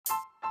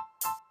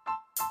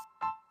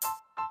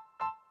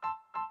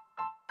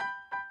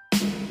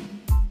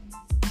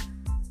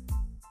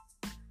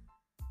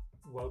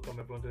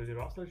welcome everyone to the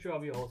Russell Show.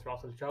 I'm your host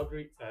Russell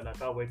Chowdhury, and I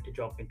can't wait to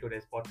jump into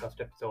today's podcast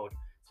episode.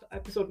 So,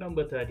 episode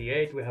number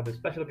 38, we have a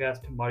special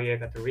guest,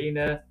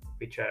 Maria-Katharina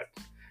Richters.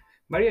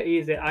 Maria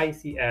is a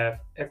ICF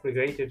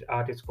accredited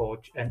artist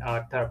coach and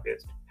art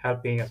therapist,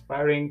 helping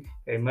aspiring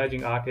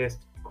emerging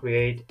artists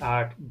create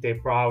art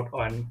they're proud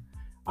on,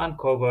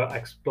 uncover,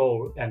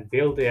 explore, and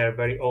build their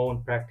very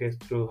own practice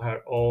through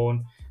her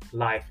own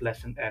life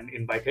lesson and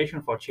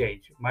invitation for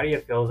change. Maria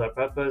feels her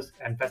purpose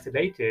and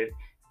facilitated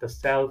the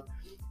self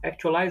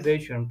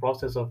actualization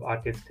process of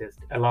artists,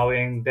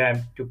 allowing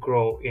them to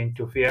grow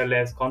into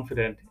fearless,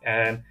 confident,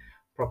 and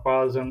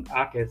proportioned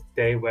artists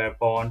they were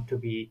born to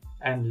be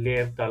and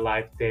live the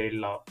life they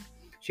love.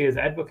 She is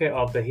advocate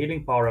of the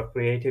healing power of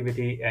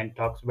creativity and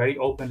talks very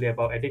openly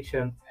about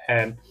addiction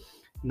and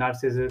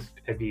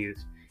narcissistic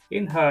abuse.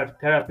 In her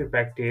therapy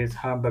practice,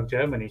 Hamburg,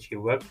 Germany, she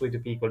works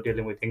with people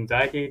dealing with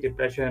anxiety,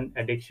 depression,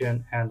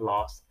 addiction, and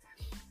loss.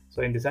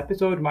 So, in this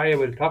episode, Maria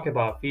will talk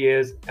about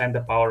fears and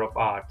the power of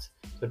arts.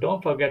 So,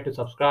 don't forget to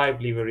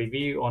subscribe, leave a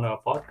review on our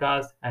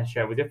podcast, and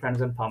share with your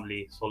friends and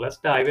family. So, let's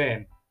dive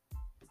in.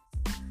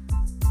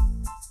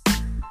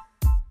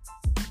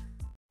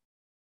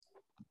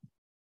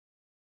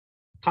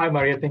 Hi,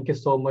 Maria. Thank you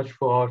so much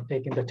for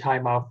taking the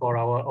time out for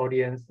our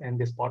audience and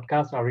this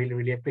podcast. I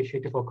really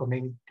appreciate you for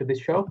coming to this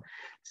show.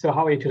 So,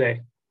 how are you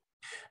today?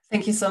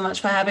 Thank you so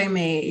much for having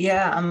me.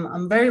 Yeah,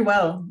 I'm very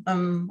well.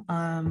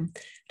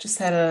 Just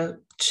had a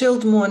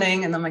chilled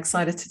morning, and I'm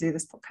excited to do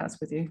this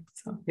podcast with you.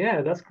 So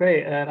yeah, that's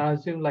great. And I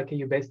assume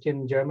you're based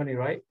in Germany,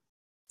 right?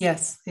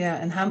 Yes,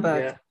 yeah, in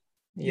Hamburg.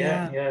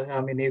 Yeah.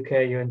 I'm in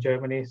UK, you're in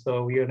Germany,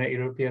 so we're in a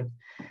European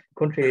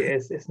country.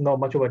 It's not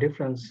much of a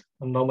difference.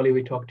 Normally,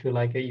 we talk to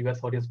a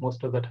US audience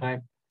most of the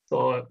time,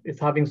 so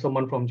it's having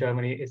someone from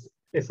Germany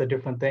is a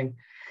different thing.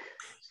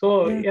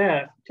 So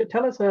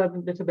tell us a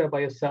little bit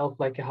about yourself,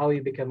 how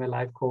you became a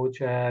life coach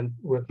and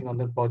working on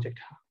the project.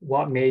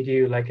 What made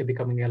you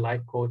becoming a life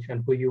coach,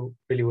 and who you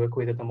really work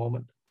with at the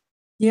moment?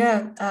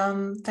 Yeah,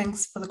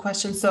 thanks for the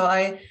question. So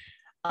I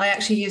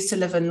actually used to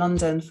live in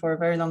London for a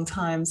very long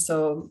time.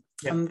 So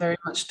I'm very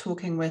much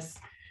talking with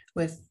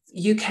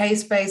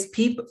UK-based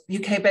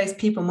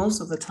people most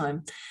of the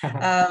time.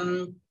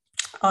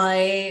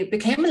 I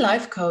became a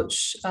life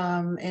coach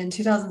in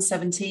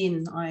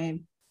 2017.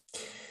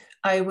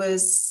 I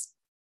was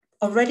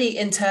already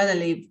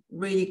internally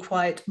really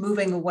quite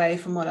moving away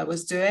from what I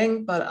was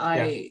doing, but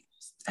I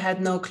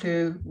had no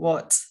clue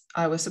what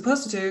I was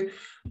supposed to do.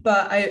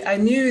 But I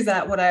knew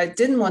that what I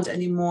didn't want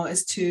anymore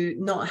is to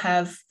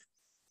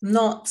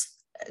not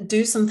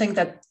do something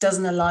that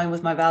doesn't align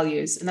with my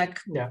values. And I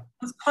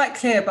was quite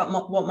clear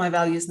about what my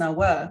values now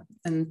were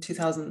in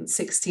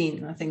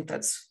 2016. I think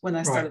that's when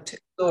I started to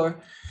explore,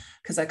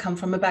 because I come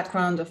from a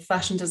background of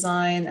fashion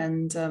design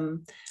and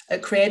a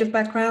creative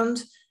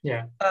background.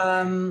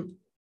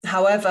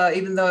 However,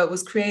 even though it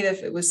was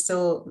creative, it was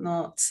still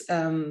not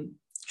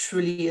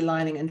truly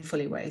aligning in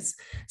fully ways.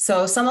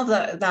 So some of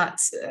that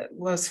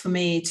was for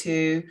me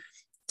to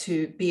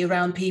be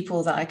around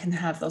people that I can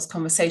have those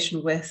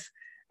conversations with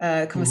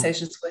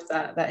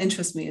that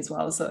interest me as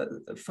well. So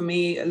for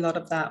me, a lot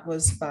of that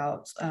was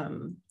about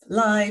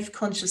life,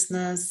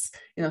 consciousness,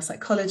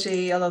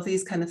 psychology, all of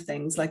these kind of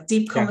things,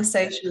 deep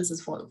conversations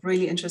is what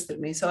really interested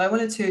me. So I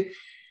wanted to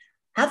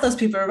have those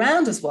people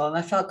around as well. And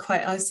I felt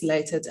quite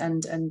isolated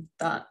and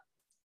that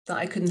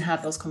I couldn't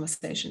have those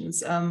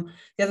conversations. The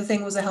other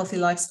thing was a healthy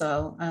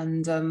lifestyle.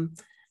 And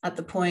at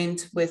the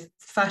point with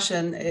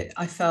fashion,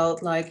 I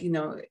felt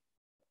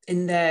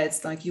in there,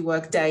 it's you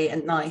work day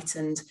and night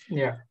and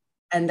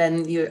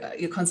then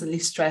you're constantly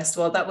stressed.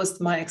 Well, that was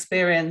my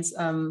experience.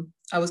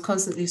 I was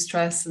constantly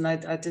stressed and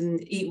I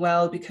didn't eat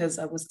well because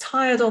I was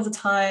tired all the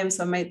time.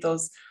 So I made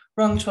those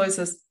wrong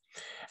choices.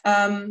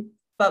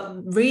 But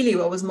really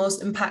what was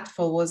most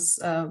impactful was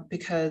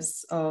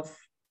because of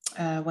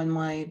when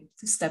my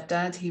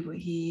stepdad,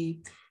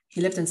 he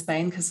lived in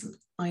Spain, because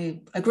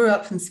I grew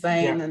up in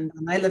Spain and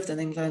I lived in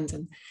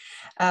England,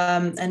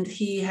 and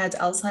he had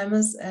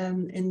Alzheimer's.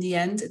 In the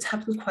end, it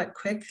happened quite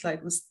quick,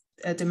 it was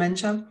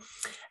dementia.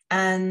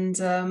 And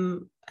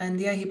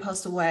he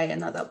passed away.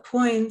 And at that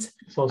point,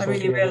 I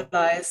really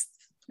realized,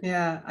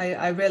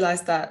 I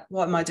realized that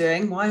what am I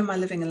doing? Why am I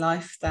living a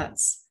life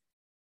that's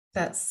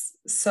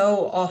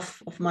so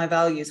off of my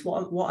values?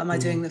 What am I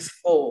doing this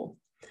for?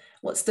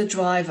 What's the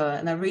driver?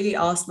 And I really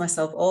asked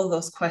myself all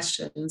those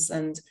questions,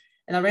 and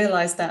I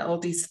realized that all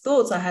these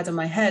thoughts I had in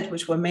my head,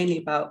 which were mainly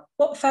about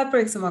what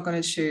fabrics am I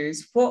going to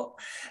choose, what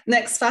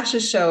next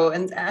fashion show,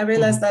 and I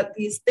realized that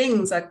these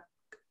things are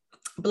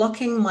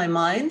blocking my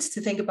mind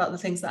to think about the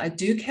things that I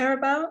do care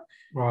about.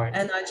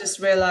 And I just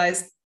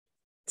realized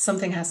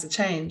something has to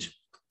change.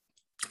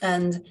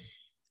 And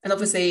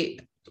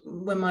obviously,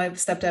 when my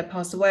stepdad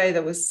passed away,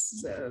 there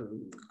was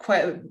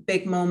quite a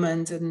big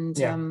moment, and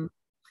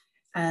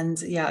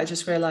I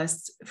just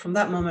realized from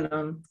that moment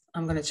on,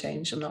 I'm going to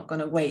change. I'm not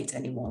going to wait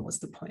anymore. What's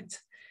the point?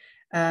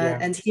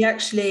 And he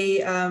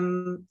actually,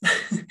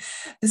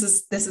 this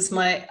is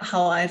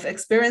how I've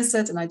experienced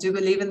it, and I do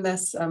believe in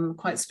this.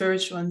 Quite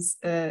spiritual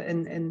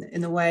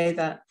in a way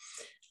that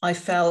I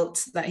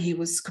felt that he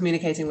was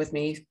communicating with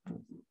me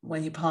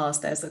when he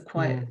passed. There's a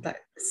quite that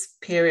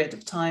period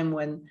of time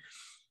when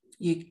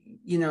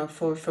you know,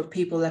 for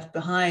people left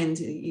behind,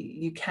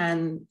 you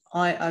can,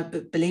 I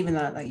believe in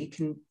that you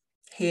can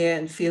hear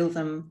and feel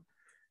them.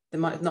 They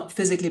might not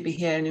physically be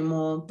here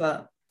anymore,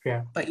 but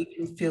you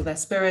can feel their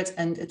spirit.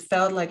 And it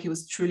felt like he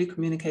was truly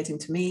communicating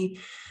to me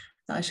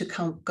that I should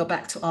go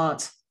back to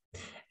art,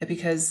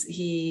 because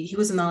he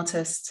was an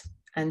artist,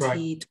 and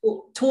he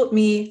taught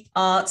me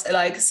art,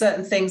 like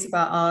certain things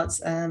about art,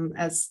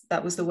 as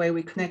that was the way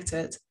we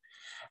connected.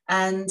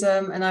 And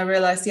I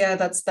realized,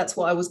 that's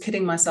what I was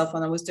kidding myself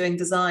on. I was doing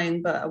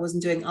design, but I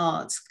wasn't doing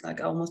art.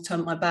 Like I almost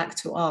turned my back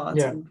to art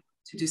and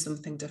to do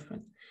something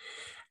different.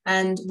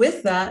 And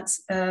with that,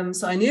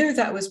 so I knew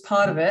that was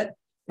part of it,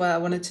 what I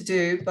wanted to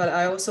do, but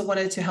I also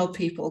wanted to help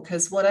people,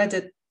 because what I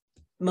did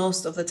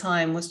most of the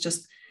time was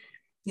just,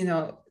 you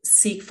know,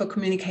 seek for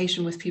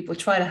communication with people,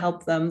 try to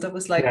help them. That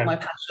was like my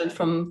passion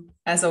from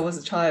as I was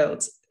a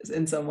child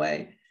in some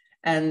way.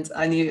 And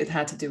I knew it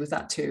had to do with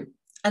that too.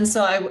 And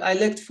so I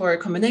looked for a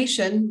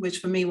combination, which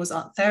for me was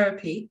art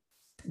therapy.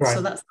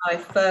 So that's how I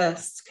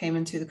first came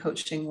into the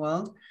coaching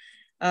world.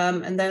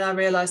 And then I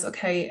realized,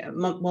 okay,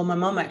 well, my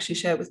mom actually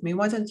shared with me,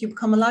 why don't you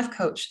become a life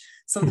coach?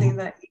 Something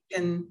that you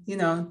can, you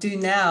know, do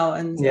now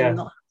and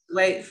not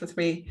wait for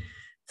three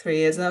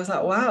years. And I was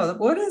like, wow,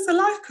 what is a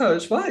life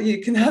coach? What?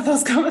 You can have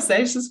those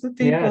conversations with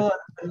people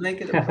and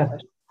make it a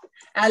profession.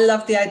 I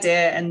loved the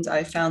idea, and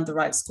I found the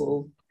right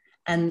school,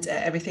 and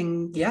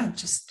everything,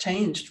 just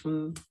changed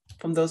from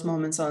those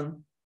moments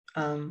on.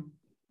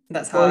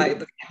 That's how I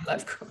became a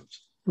life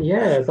coach.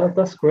 Yeah,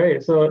 that's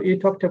great. So you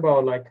talked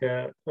about like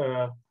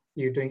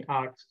you doing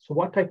arts. So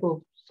what type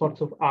of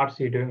sorts of arts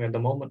are you doing at the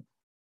moment?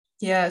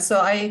 Yeah, so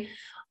I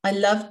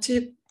love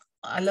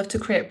to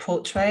create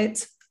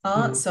portrait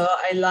art. So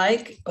I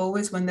like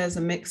always when there's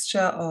a mixture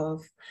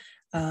of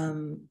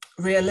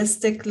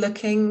realistic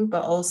looking,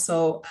 but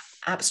also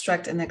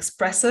abstract and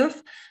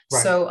expressive.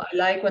 So I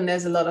like when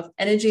there's a lot of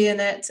energy in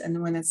it,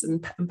 and when it's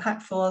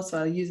impactful.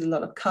 So I use a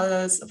lot of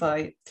colors.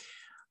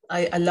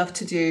 I love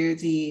to do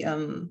the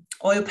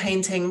oil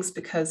paintings,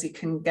 because you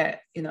can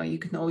get, you know, you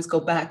can always go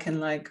back and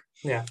like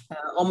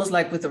almost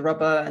like with the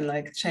rubber and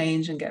like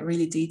change and get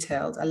really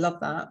detailed. I love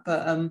that.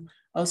 But I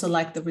also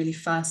like the really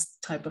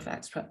fast type of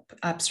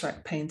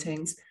abstract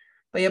paintings.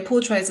 But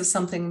portraits is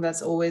something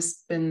that's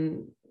always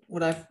been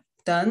what I've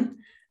done.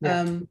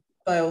 But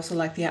I also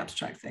like the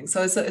abstract thing.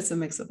 So it's a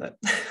mix of it.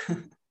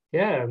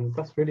 Yeah,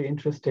 that's really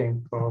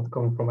interesting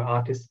coming from an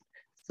artist.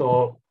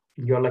 So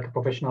you're like a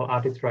professional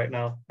artist right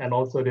now, and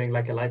also doing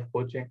like a life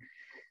coaching.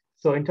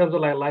 So in terms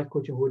of like life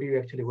coaching, who do you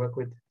actually work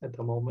with at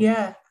the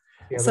moment?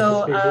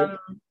 So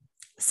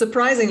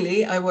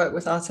surprisingly, I work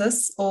with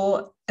artists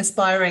or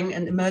aspiring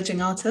and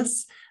emerging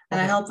artists, and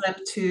I help them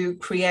to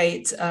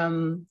create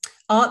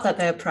art that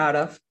they're proud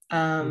of.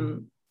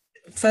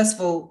 First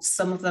of all,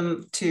 some of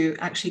them to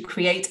actually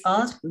create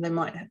art. They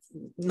might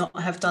not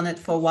have done it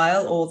for a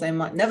while, or they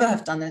might never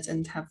have done it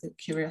and have the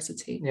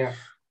curiosity.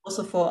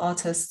 Also for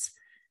artists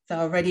that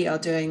already are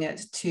doing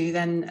it, to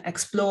then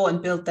explore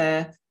and build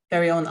their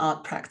very own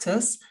art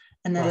practice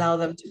and allow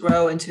them to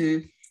grow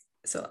into.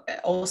 So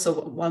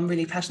also what I'm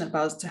really passionate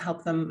about is to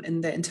help them in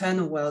the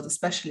internal world,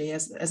 especially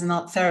as an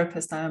art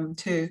therapist I am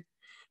too,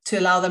 to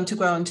allow them to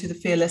grow into the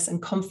fearless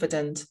and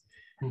confident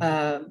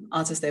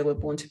artists they were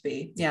born to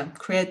be.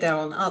 Create their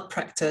own art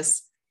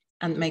practice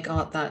and make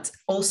art that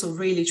also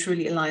really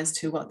truly aligns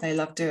to what they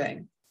love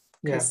doing.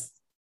 Because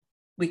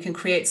we can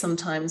create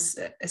sometimes,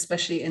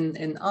 especially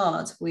in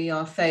art, we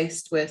are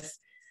faced with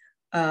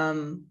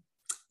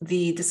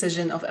the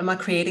decision of, am I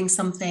creating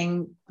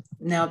something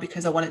now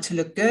because I want it to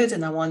look good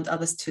and I want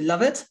others to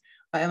love it,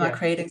 or am I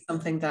creating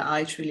something that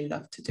I truly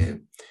love to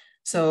do?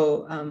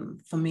 So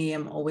for me,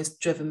 I'm always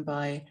driven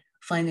by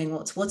finding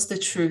what's the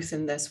truth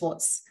in this,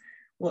 what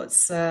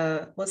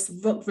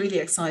really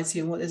excites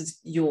you and what is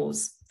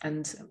yours,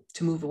 and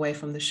to move away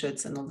from the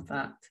shoulds and all of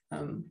that,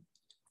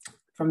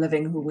 from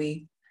living who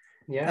we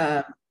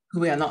are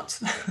not.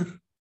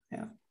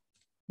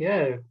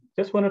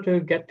 Just wanted to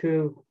get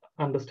to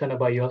understand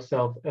about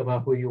yourself,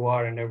 about who you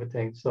are and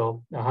everything.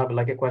 So I have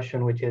like a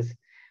question, which is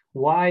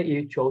why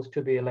you chose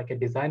to be like a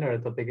designer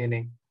at the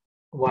beginning?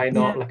 Why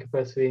not like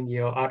pursuing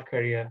your art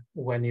career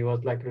when you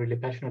was like really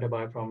passionate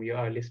about it from your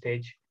early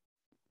stage?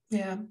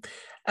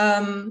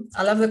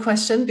 I love the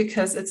question,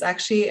 because it's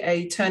actually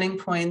a turning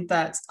point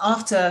that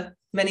after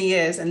many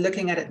years and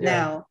looking at it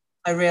now,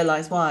 I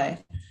realize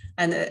why.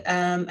 And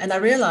I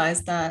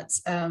realized that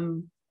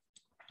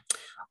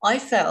I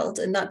felt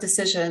in that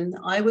decision,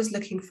 I was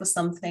looking for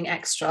something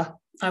extra.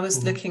 I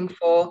was looking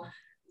for,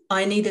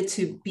 I needed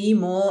to be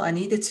more, I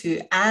needed to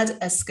add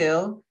a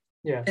skill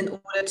in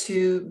order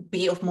to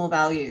be of more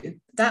value.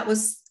 That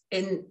was,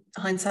 in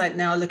hindsight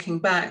now, looking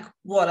back,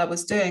 what I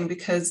was doing,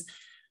 because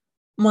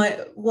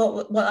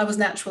what I was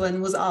natural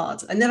in was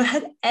art. I never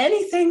had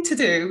anything to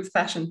do with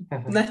fashion.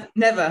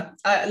 Never.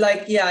 I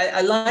liked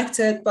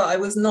it, but I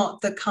was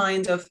not the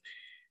kind of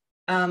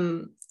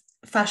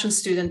fashion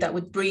student that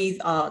would breathe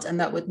art and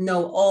that would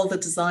know all the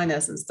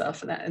designers and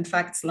stuff. And that, in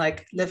fact,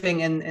 like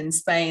living in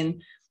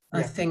Spain,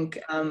 I think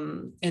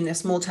in a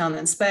small town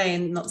in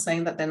Spain, not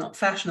saying that they're not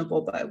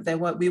fashionable,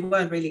 but we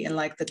weren't really in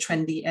like the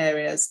trendy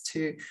areas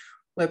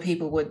where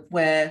people would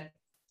wear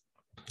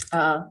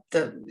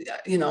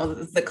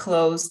the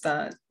clothes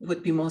that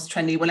would be most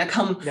trendy. When I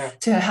come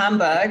to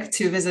Hamburg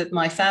to visit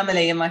my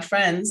family and my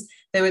friends,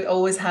 they would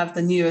always have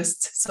the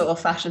newest sort of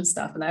fashion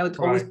stuff, and I would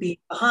always be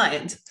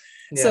behind.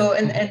 So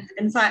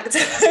in fact,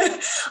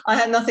 I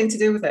had nothing to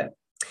do with it.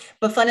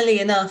 But funnily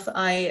enough,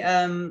 I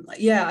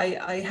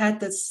had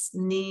this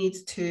need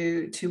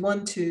to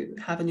want to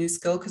have a new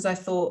skill, because I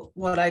thought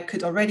what I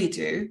could already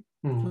do,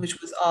 which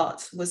was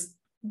art,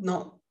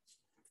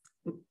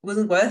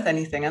 wasn't worth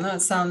anything. I know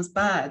it sounds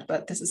bad,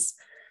 but this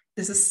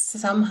is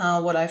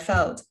somehow what I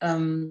felt.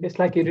 It's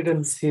like you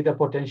didn't see the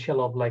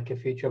potential of like a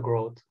future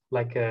growth,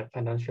 like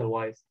financial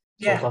wise.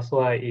 So that's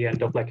why you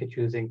end up like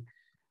choosing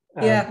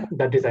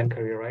that design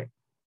career, right?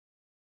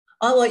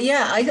 Oh, well,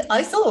 yeah,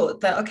 I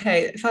thought that,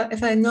 okay,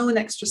 if I know an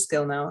extra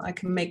skill now, I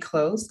can make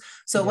clothes.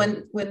 So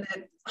when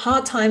the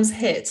hard times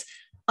hit,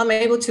 I'm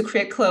able to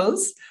create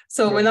clothes.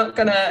 So we're not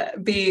going to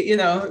be,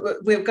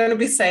 we're going to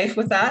be safe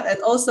with that. And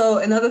also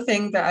another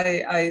thing that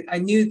I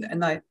knew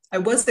and I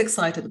was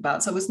excited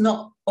about. So it was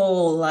not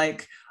all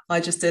like,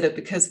 I just did it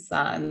because of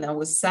that and I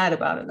was sad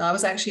about it. And I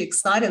was actually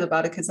excited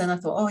about it because then I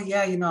thought, oh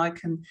yeah, I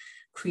can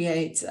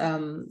create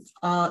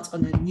art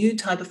on a new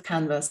type of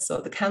canvas. So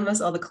the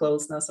canvas are the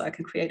clothes now, so I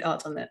can create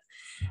art on it.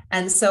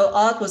 And so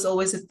art was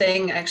always a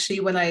thing. Actually,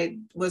 when I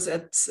was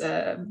at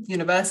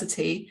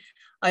university,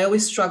 I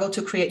always struggled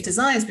to create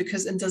designs,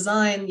 because in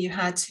design you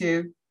had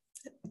to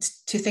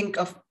think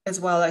of as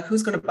well, like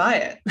who's going to buy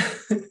it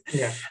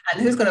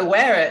and who's going to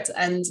wear it.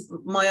 And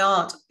my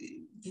art,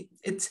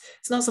 it's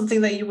not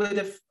something that you would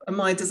have,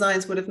 my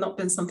designs would have not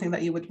been something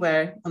that you would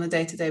wear on a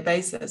day-to-day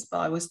basis, but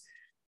I was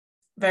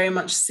very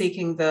much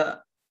seeking the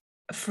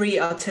free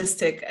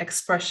artistic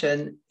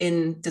expression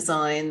in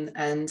design,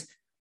 and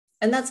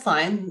that's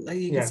fine.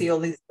 You can see all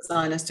these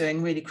designers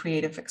doing really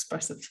creative,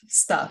 expressive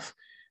stuff,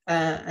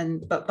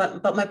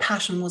 but my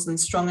passion wasn't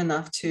strong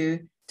enough to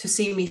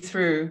see me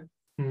through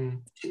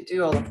to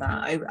do all of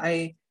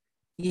that.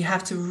 You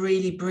have to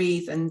really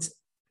breathe and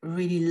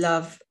really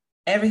love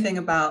everything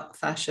about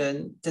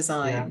fashion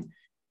design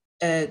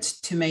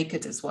to make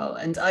it as well.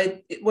 And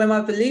when my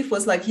belief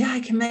was like,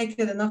 I can make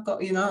it, and I've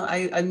got,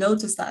 I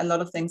noticed that a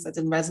lot of things that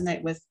didn't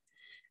resonate with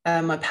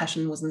my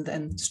passion wasn't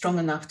then strong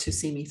enough to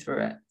see me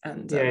through it.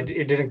 And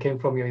it didn't came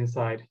from your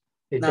inside.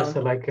 It just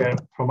like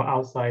from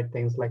outside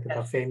things, like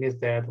the fame is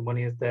there, the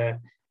money is there,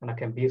 and I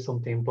can be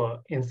something,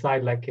 but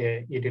inside, like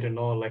you didn't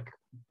know like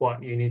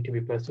what you need to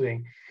be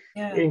pursuing.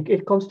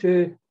 It comes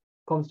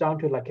down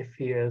to like a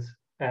fears,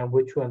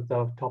 which was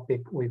the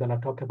topic we're going to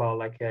talk about.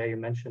 Like you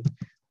mentioned,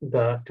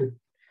 the two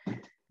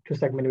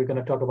segment, we're going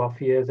to talk about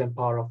fears and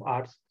power of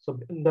arts. So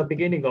in the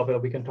beginning of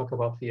it, we can talk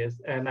about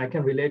fears, and I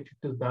can relate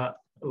to that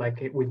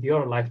like with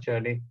your life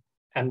journey.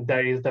 And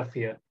there is the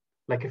fear,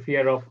 like a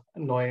fear of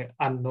knowing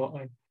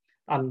unknown,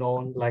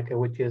 like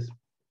which is,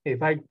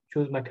 if I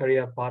choose my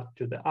career path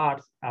to the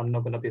arts, I'm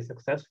not going to be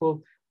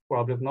successful,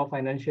 probably not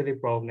financially,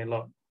 probably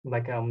not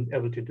like I'm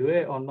able to do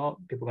it or not,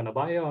 people going to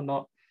buy it or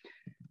not.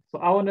 So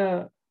I want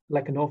to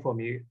like know from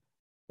you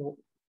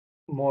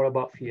more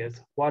about fears.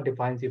 What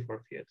defines you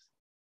for fears?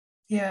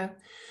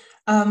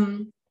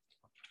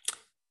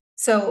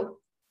 So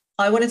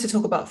I wanted to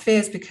talk about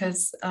fears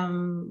because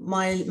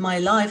my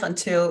life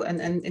until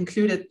and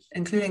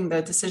including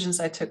the decisions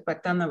I took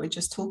back then that we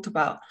just talked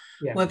about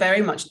were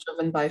very much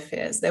driven by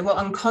fears. They were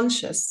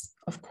unconscious,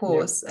 of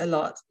course, a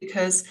lot,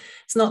 because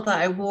it's not that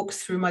I walked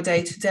through my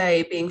day to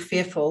day being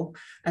fearful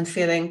and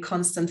feeling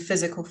constant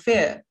physical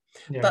fear,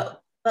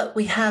 but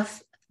we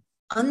have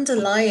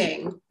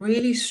underlying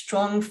really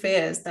strong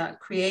fears that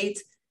create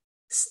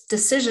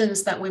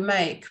decisions that we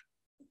make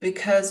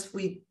because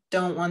we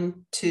don't want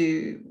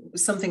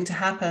something to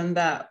happen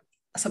that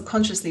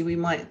subconsciously we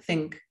might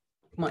think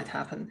might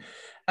happen.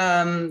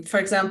 For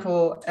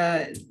example,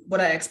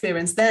 what I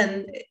experienced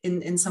then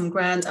in some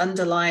grand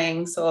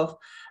underlying sort of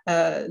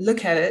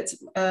look at it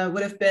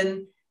would have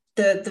been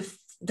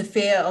the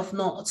fear of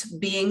not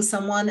being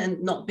someone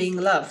and not being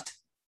loved.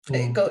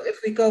 If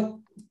we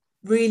go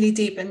really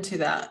deep into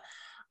that,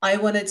 I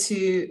wanted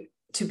to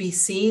be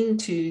seen,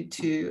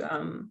 to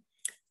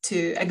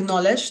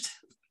acknowledged,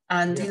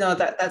 and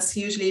that's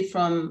usually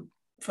from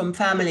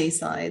family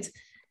side.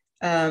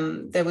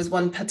 There was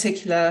one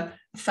particular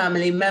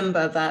family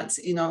member that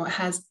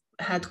has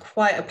had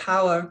quite a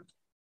power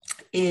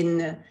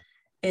in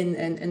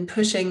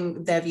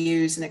pushing their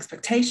views and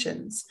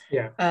expectations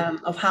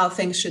of how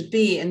things should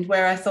be. And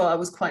where I thought I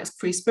was quite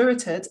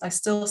free-spirited, I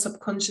still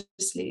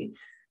subconsciously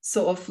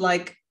sort of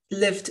like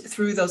lived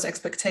through those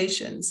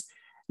expectations,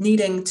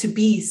 needing to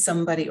be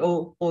somebody,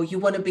 or you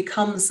want to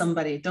become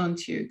somebody,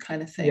 don't you,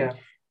 kind of thing.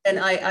 And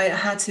I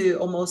had to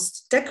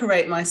almost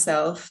decorate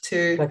myself to...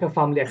 It's like a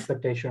family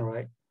expectation,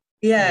 right?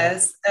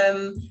 Yes.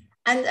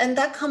 and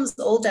that comes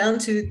all down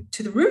to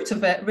the root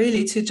of it,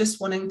 really, to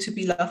just wanting to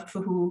be loved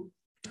for who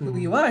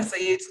you are. So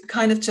you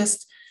kind of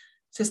just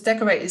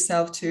decorate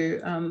yourself to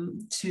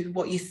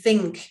what you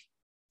think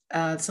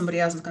somebody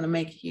else is going to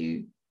make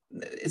you,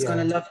 is going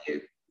to love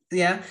you.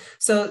 Yeah.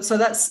 So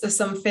that's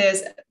some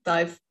fears that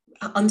I've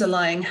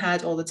underlying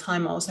had all the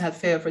time. I also had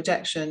fear of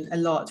rejection a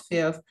lot,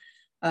 fear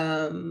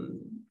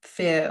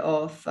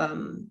of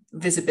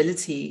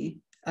visibility,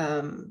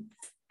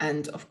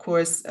 and of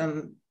course,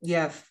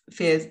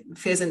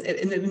 fears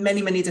in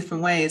many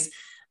different ways.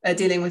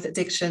 Dealing with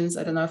addictions.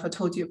 I don't know if I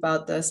told you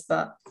about this,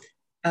 but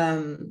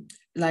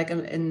like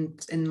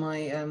in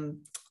my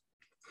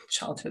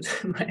childhood,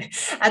 my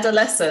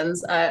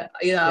adolescence, I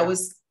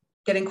was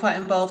getting quite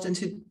involved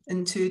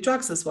into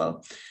drugs as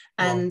well.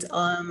 And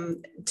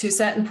to a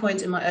certain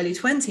point in my early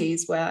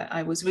 20s, where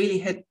I was really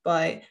hit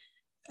by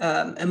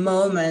a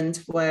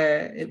moment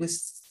where it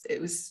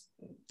was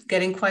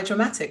getting quite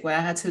dramatic, where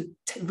I had to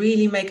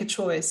really make a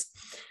choice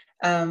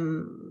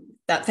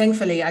that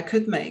thankfully I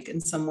could make in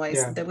some ways.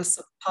 Yeah. There was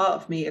a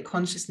part of me, a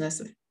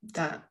consciousness of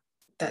that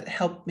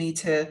helped me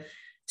to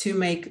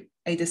make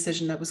a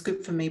decision that was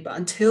good for me. But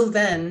until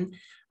then,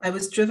 I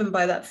was driven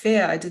by that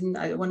fear. I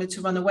wanted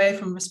to run away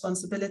from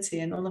responsibility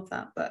and all of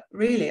that. But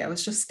really, I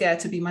was just scared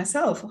to be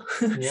myself,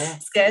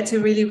 scared to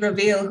really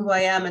reveal who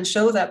I am and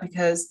show that,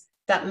 because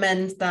that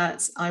meant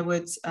that I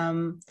would,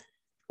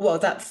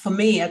 that for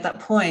me at that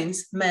point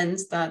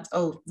meant that,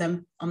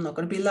 then I'm not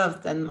going to be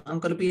loved, then I'm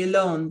going to be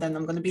alone, then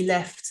I'm going to be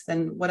left,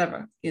 then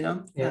whatever,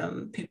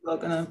 people are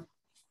going to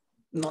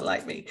not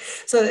like me.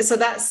 So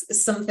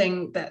that's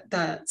something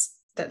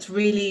that's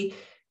really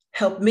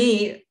helped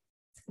me,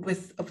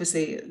 with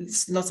obviously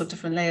lots of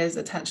different layers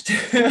attached to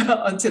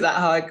onto that,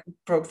 how I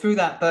broke through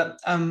that. But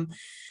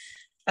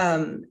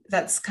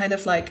that's kind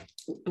of like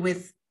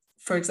with,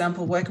 for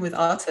example, working with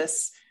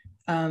artists,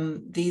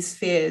 these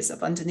fears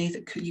of underneath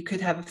it. You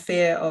could have a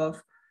fear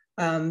of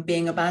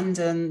being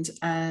abandoned,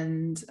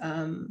 and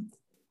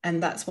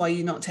that's why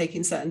you're not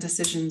taking certain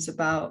decisions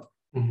about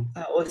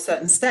or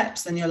certain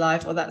steps in your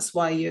life, or that's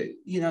why you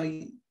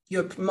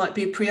might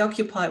be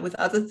preoccupied with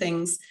other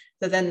things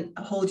that then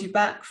hold you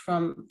back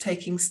from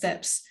taking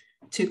steps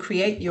to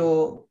create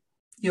your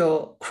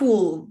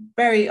cool,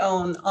 very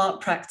own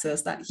art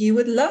practice that you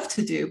would love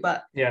to do,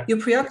 but you're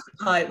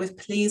preoccupied with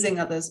pleasing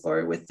others,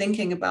 or with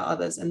thinking about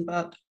others,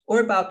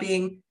 or about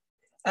being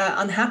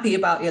unhappy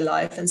about your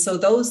life. And so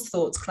those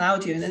thoughts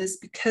cloud you. And it's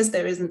because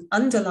there is an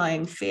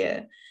underlying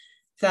fear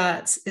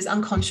that is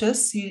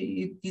unconscious.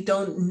 You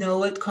don't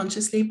know it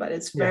consciously, but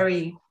it's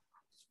very,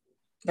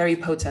 very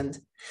potent.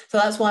 So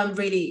that's why I'm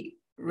really,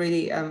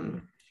 really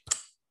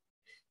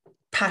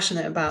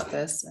passionate about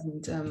this.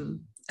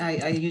 And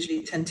I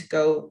usually tend to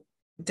go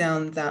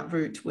down that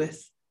route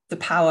with the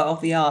power of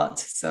the art.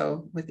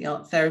 So with the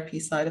art therapy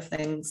side of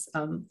things,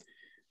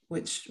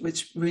 which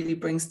really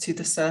brings to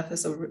the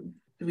surface, or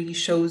really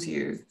shows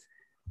you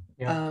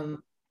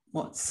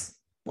what's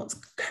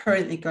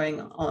currently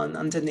going on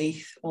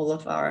underneath all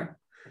of our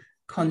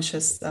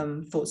conscious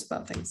thoughts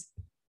about things.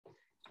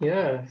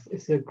 Yeah,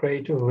 it's a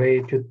great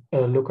way to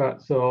look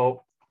at.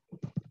 So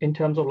in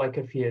terms of like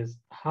your fears,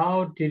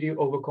 how did you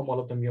overcome all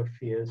of them, your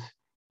fears,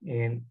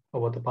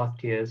 over the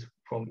past years,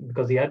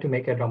 because you had to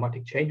make a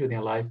dramatic change in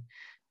your life,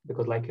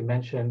 because like you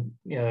mentioned,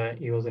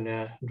 you was in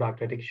a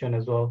drug addiction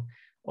as well.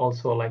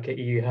 Also, like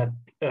you had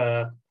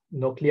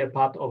no clear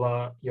path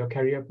over your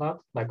career path,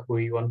 like who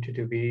you wanted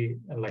to be,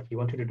 like you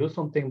wanted to do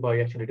something, but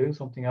you're actually doing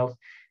something else.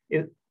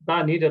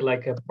 That needed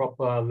like a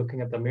proper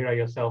looking at the mirror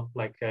yourself,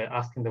 like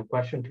asking the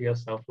question to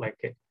yourself,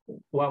 like,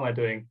 what am I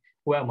doing?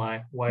 Who am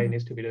I? Why it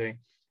needs to be doing?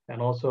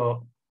 And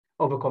also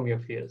overcome your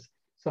fears.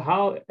 So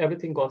how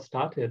everything got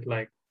started,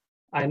 like,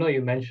 I know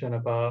you mentioned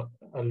about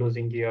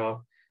losing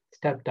your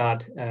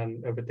stepdad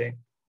and everything,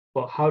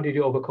 but how did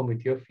you overcome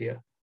with your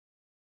fear?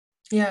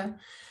 Yeah.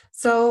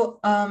 So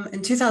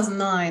in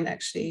 2009,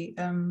 actually,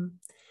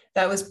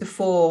 that was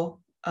before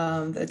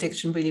the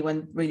addiction really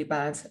went really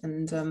bad.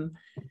 And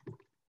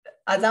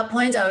at that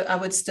point, I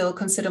would still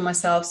consider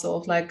myself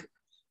sort of like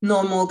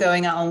normal,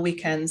 going out on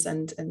weekends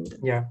and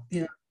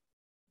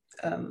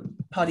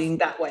partying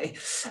that way.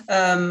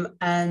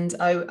 And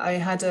I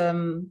had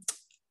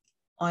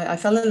I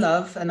fell in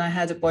love, and I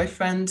had a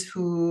boyfriend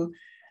who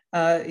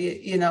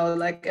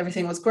like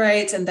everything was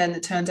great, and then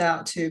it turned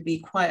out to be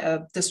quite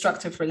a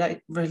destructive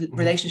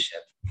relationship,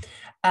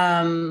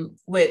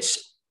 which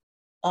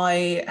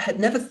I had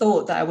never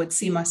thought that I would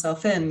see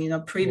myself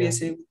in.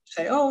 Previously,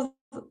 say,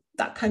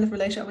 that kind of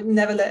relationship, I would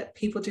never let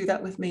people do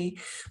that with me.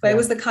 But it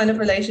was the kind of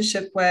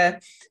relationship where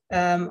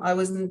I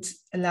wasn't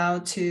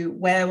allowed to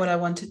wear what I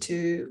wanted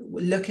to,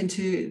 look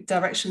into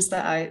directions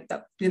that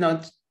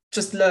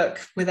just look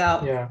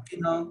without,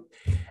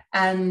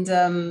 and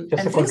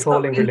just a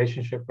controlling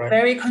relationship, right?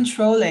 Very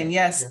controlling,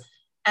 yes.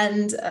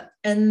 And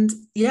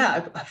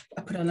I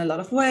put on a lot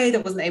of weight. I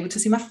wasn't able to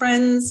see my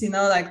friends,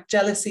 like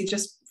jealousy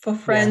just for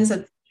friends,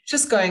 and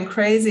just going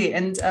crazy.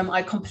 And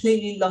I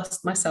completely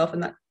lost myself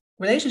in that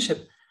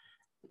relationship.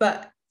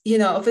 But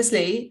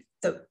obviously,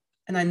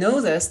 and I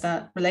know this,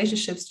 that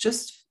relationships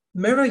just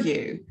mirror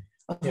you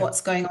of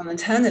what's going on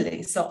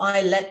internally. So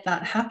I let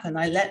that happen.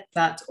 I let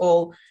that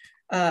all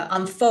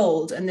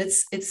unfold. And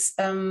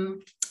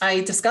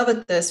I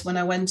discovered this when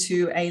I went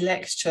to a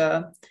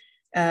lecture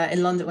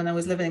in London. When I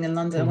was living in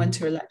London, I went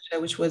to a lecture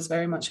which was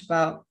very much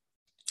about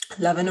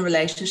love and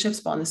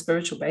relationships, but on a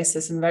spiritual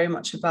basis, and very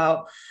much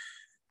about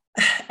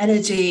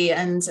energy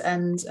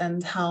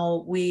and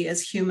how we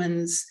as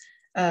humans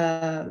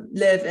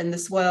live in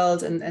this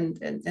world,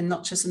 and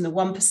not just in the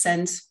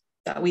 1%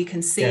 that we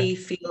can see,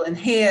 feel, and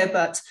hear,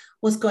 but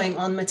what's going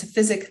on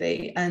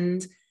metaphysically.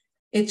 And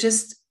it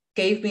just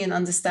gave me an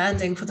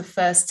understanding for the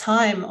first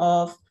time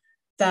of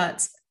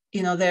that,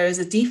 there is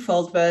a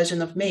default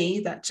version of me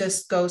that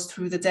just goes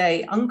through the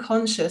day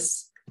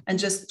unconscious and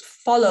just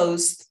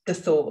follows the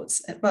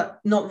thoughts,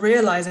 but not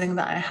realizing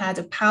that I had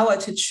a power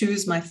to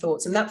choose my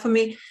thoughts. And that, for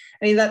me,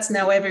 that's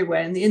now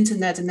everywhere in the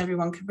internet and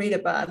everyone can read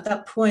it. But at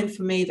that point,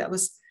 for me, that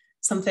was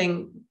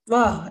something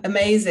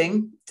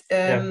amazing,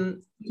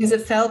 because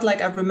it felt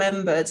like I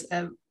remembered.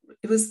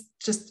 It was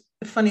just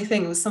a funny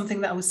thing. It was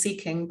something that I was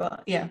seeking.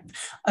 But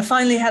I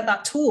finally had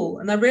that tool,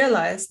 and I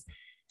realized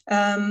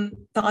that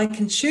I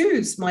can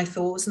choose my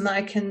thoughts, and that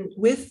I can,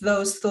 with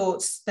those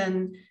thoughts,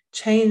 then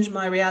change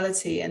my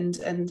reality.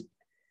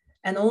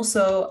 And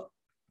also,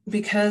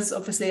 because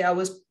obviously I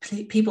was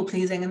people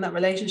pleasing in that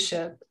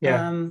relationship,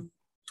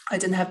 I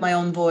didn't have my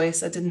own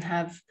voice. I didn't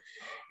have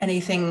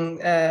anything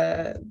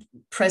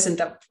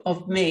present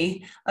of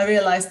me. I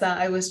realized that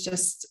I was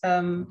just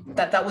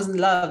that wasn't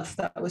love.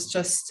 That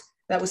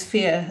was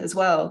fear as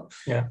well.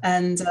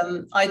 And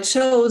I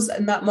chose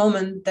in that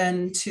moment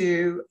then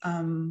to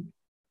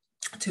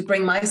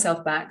bring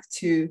myself back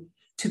to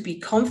be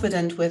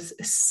confident with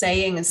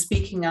saying and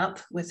speaking up,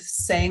 with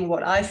saying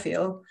what I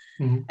feel,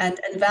 and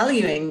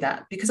valuing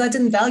that, because I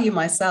didn't value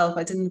myself.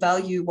 I didn't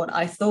value what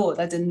I thought.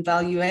 I didn't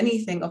value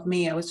anything of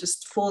me. I was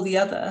just for the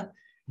other,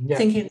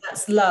 thinking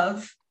that's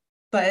love.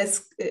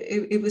 But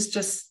it was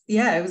just,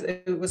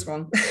 it was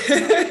wrong.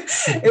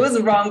 It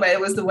wasn't wrong, but it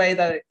was the way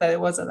that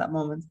it was at that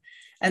moment.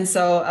 And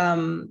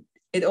so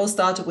it all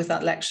started with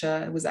that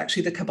lecture. It was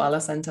actually the Kabbalah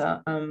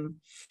Center,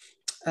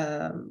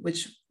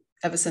 which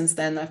ever since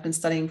then I've been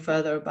studying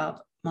further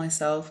about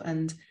myself.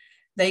 And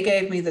they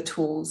gave me the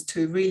tools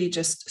to really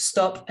just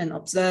stop and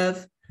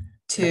observe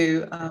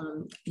to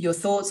your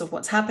thoughts of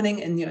what's happening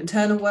in your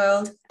internal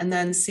world, and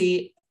then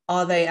see,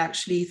 are they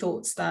actually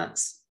thoughts that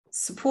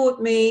support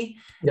me,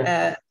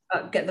 get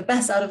the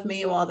best out of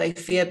me, or are they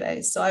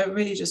fear-based? So I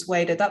really just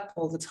weighed it up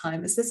all the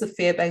time. Is this a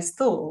fear-based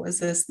thought? Or is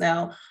this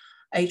now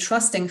a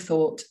trusting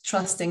thought,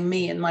 trusting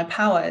me and my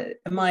power?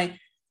 Am I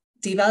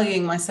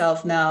devaluing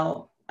myself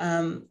now?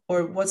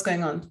 Or what's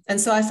going on? And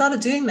so I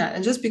started doing that.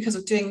 And just because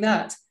of doing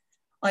that,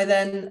 I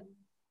then,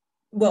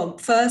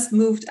 first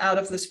moved out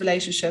of this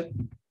relationship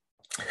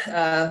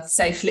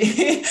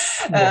safely.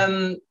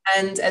 And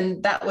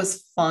that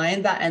was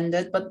fine. That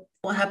ended. But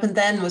what happened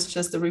then was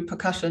just the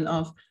repercussion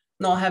of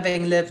not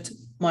having lived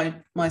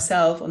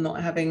myself, or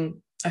not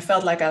having, I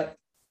felt like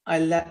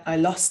I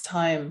lost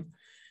time.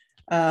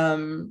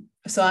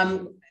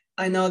 So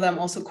I know that I'm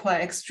also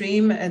quite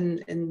extreme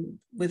and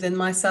within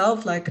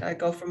myself, like I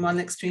go from one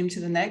extreme to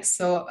the next.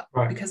 So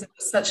because it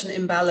was such an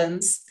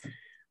imbalance,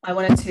 I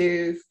wanted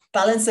to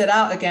balance it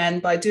out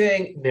again by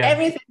doing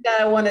everything that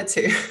I wanted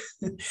to.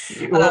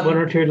 You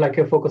wanted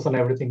to focus on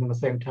everything at the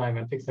same time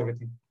and fix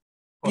everything.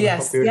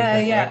 Yes,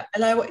 yeah.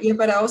 And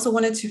but I also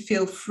wanted to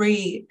feel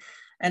free,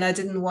 and I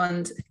didn't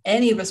want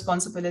any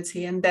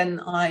responsibility. And then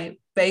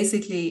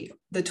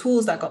the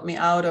tools that got me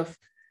out of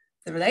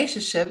the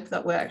relationship,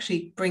 that were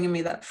actually bringing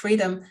me that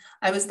freedom,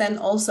 I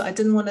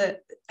didn't want to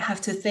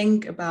have to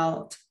think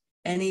about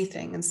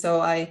anything. And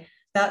so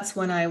that's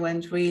when I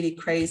went really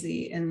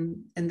crazy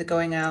in the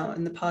going out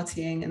and the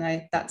partying.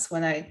 And that's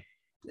when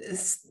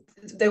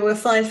they were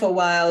fine for a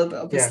while,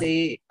 but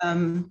obviously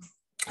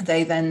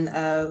they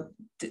then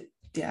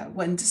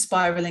went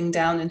spiraling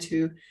down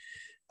into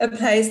a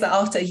place that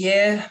after a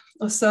year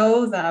or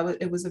so,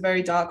 it was a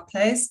very dark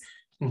place.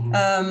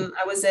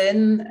 I was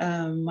in,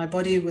 my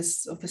body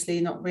was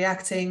obviously not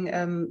reacting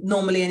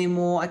normally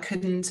anymore. I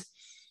couldn't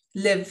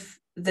live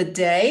the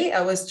day.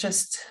 I was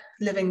just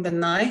living the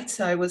night.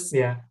 I was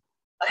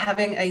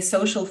having a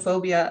social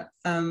phobia,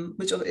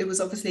 which it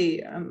was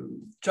obviously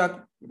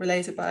drug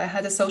related, but I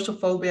had a social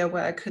phobia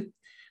where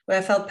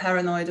I felt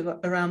paranoid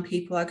around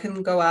people. I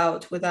couldn't go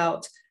out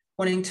without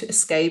wanting to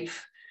escape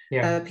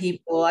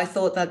people. I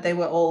thought that they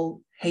were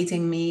all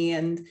hating me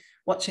and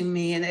watching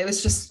me, and it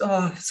was just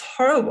it's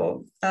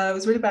horrible. It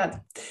was really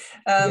bad.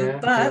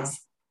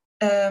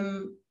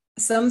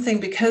 Something,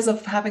 because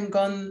of having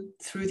gone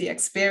through the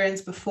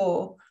experience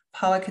before,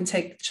 how I can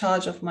take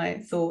charge of my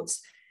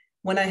thoughts.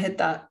 When I hit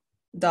that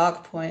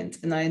dark point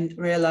and I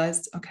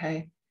realized,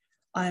 okay,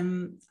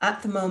 I'm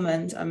at the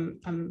moment,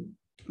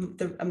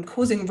 I'm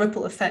causing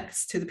ripple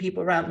effects to the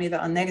people around me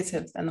that are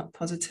negative and not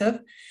positive.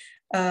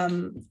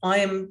 I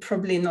am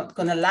probably not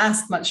going to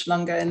last much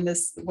longer in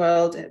this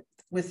world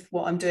with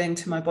what I'm doing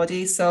to my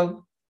body.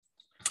 So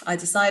I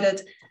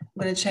decided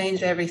I'm going to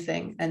change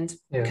everything. And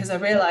because I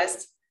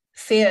realized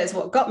fear is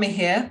what got me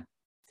here,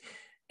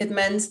 it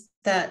meant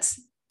that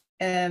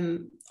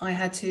I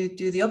had to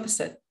do the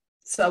opposite.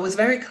 So I was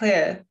very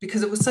clear,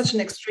 because it was such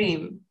an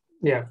extreme.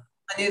 Yeah.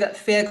 I knew that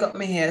fear got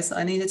me here, so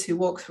I needed to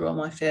walk through all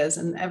my fears.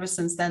 And ever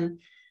since then,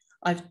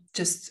 I've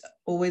just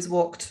always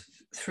walked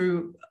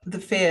through the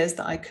fears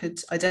that I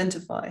could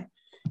identify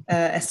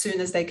as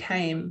soon as they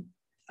came.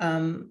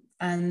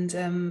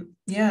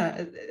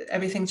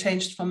 Everything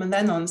changed from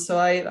then on. So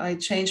I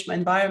changed my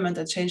environment,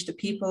 I changed the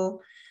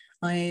people.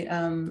 I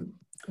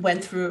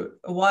went through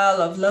a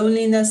while of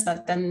loneliness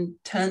that then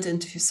turned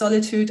into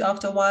solitude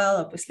after a while.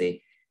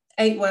 Obviously,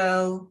 ate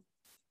well,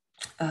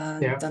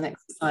 done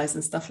exercise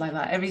and stuff like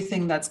that.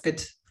 Everything that's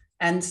good.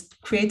 And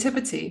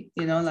creativity,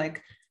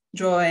 like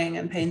drawing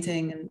and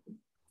painting and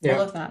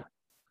all of that.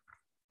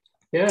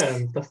 Yeah,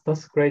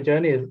 that's a great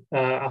journey.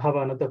 I have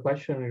another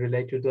question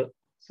related to that.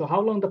 So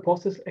how long the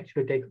process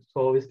actually takes?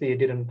 So obviously it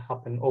didn't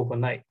happen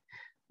overnight.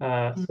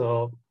 And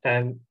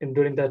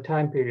during that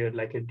time period,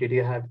 like, did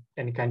you have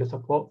any kind of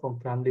support from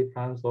family,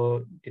 friends,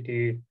 or did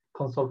you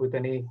consult with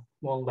anyone,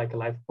 like a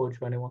life coach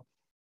or anyone?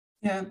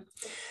 Yeah.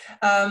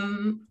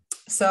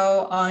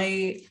 So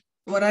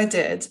what I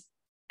did,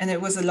 and it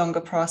was a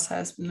longer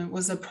process, and it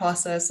was a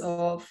process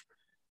of,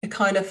 it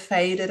kind of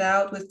faded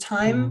out with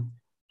time.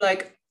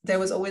 Like, there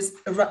was always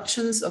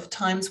eruptions of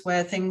times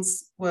where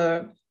things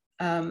were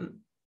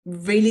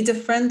really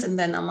different, and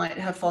then I might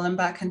have fallen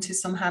back into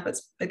some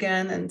habits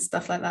again and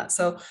stuff like that.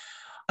 So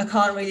I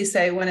can't really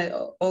say when it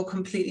all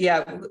completely,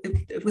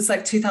 it was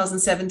like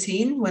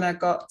 2017 when I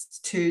got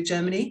to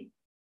Germany,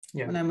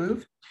 when I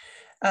moved.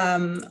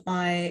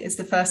 It's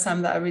the first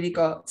time that I really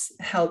got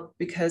help,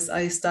 because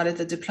I started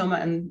the diploma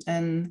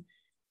in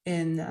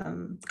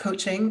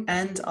coaching,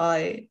 and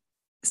I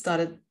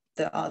started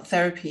the art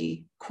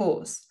therapy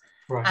course.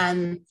 Right.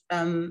 And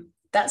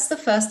that's the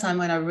first time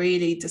when I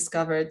really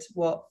discovered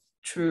what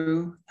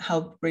true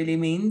help really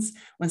means,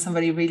 when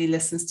somebody really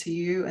listens to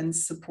you and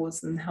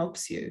supports and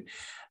helps you.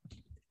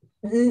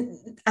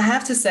 I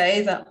have to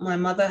say that my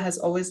mother has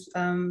always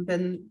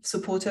been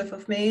supportive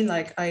of me.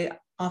 Like,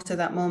 after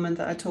that moment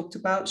that I talked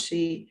about,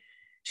 she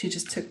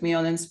just took me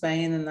on in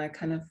Spain, and I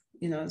kind of,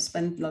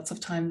 spent lots of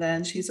time there,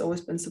 and she's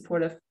always been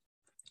supportive.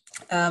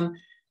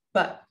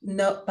 But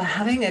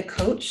having a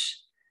coach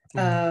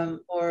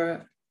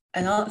or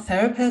an art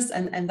therapist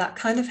and that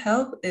kind of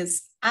help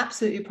is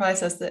absolutely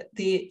priceless. That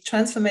the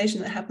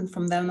transformation that happened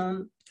from then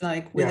on,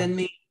 like within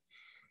me,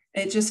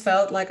 it just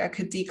felt like I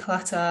could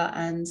declutter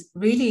and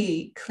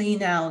really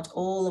clean out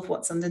all of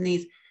what's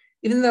underneath.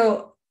 Even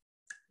though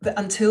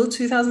until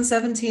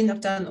 2017,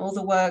 I've done all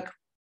the work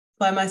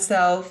by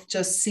myself,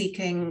 just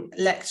seeking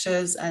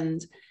lectures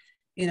and,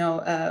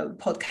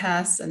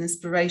 podcasts and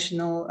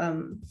inspirational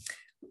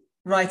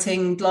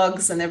writing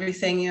blogs and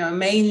everything.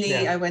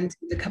 Mainly I went to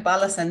the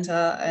Kabbalah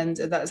Center, and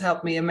that's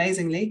helped me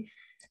amazingly,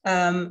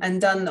 and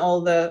done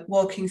all the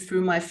walking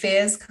through my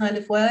fears kind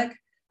of work.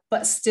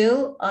 But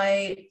still,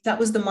 that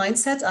was the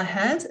mindset I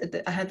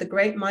had. I had the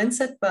great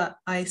mindset, but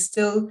I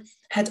still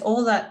had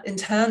all that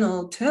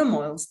internal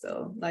turmoil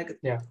still. Like,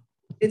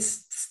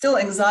 it's still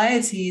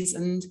anxieties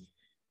and,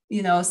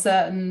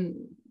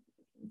 certain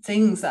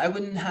things that I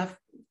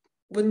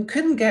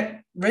couldn't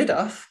get rid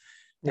of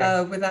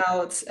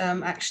without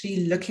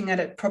actually looking at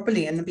it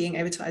properly and being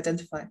able to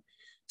identify.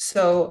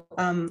 So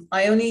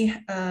I only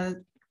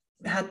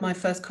had my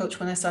first coach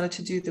when I started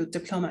to do the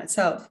diploma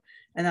itself.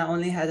 And I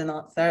only had an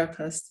art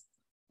therapist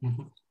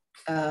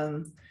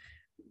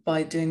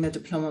by doing the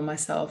diploma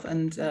myself.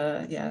 And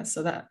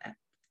so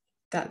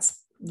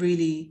that's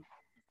really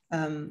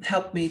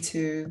helped me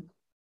to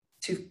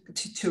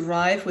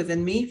arrive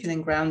within me,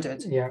 feeling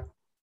grounded.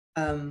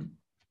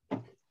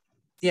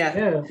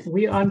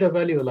 We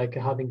undervalue like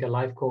having a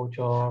life coach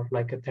or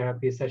like a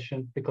therapy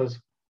session, because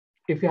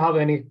if you have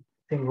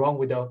anything wrong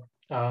with your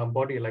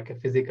body, like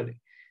physically,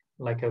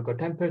 like you've got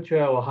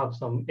temperature or have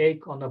some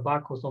ache on the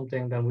back or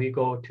something, then we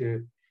go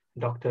to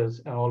doctors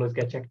and always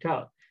get checked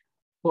out.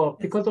 But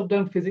because of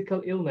the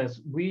physical illness,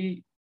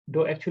 we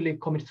don't actually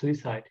commit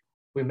suicide.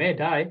 We may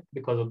die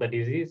because of the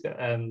disease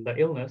and the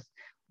illness,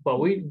 but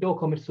we don't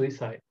commit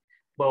suicide.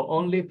 But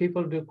only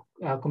people do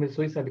commit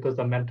suicide because of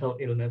the mental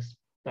illness,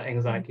 the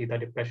anxiety, the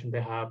depression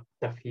they have,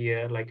 the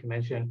fear, like you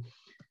mentioned.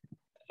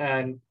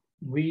 And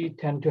we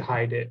tend to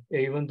hide it,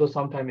 even though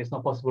sometimes it's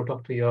not possible to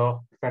talk to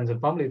your friends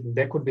and family.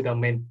 That could be the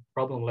main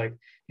problem. Like,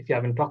 if you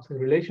have a toxic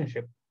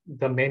relationship,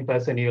 the main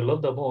person you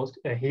love the most,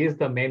 he is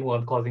the main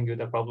one causing you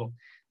the problem.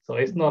 So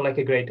it's not like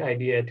a great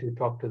idea to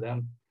talk to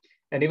them.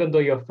 And even though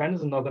your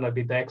friends are not going to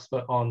be the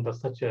expert on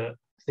such a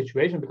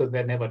situation because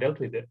they've never dealt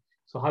with it.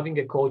 So having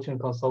a coach and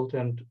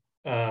consultant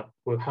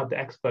will have the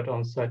expert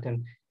on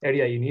certain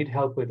area you need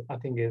help with, I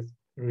think is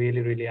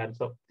really, really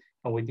adds up.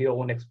 And with your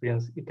own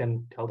experience, you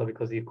can tell that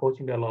because you're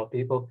coaching a lot of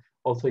people.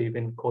 Also, you've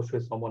been coached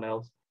with someone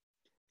else.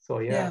 So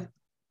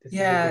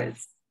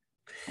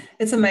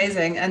it's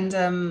amazing.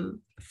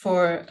 And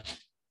for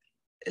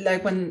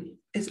like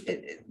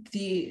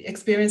the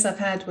experience I've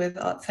had with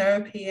art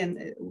therapy,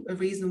 and a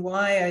reason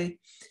why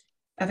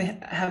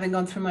having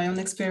gone through my own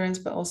experience,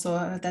 but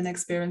also then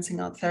experiencing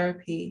art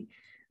therapy,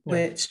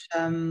 which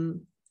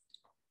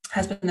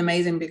has been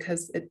amazing,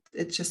 because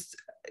it just,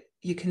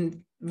 you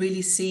can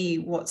really see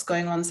what's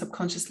going on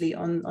subconsciously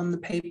on the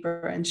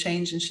paper and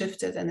change and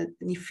shift it, and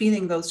you're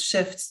feeling those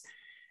shifts.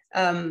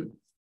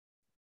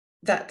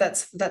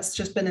 That's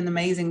just been an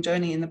amazing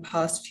journey in the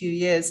past few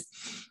years.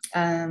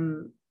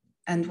 And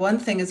one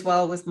thing as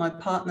well with my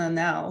partner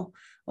now,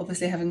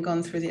 obviously having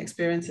gone through the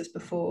experiences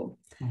before,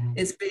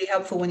 it's really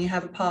helpful when you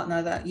have a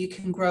partner that you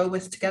can grow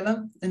with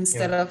together,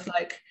 instead of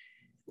like,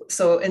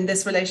 so in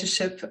this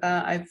relationship,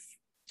 I've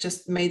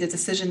just made a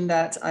decision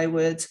that I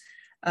would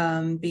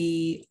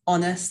be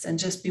honest and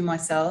just be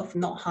myself,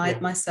 not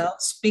hide myself,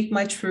 speak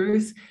my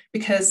truth,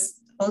 because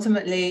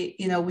ultimately,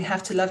 you know, we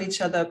have to love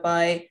each other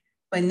by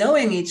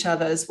knowing each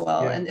other as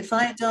well. And if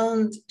I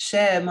don't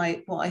share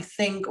what I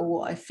think or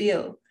what I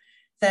feel,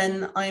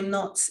 then I'm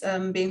not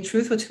being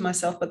truthful to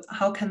myself. But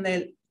how can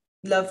they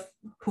love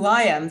who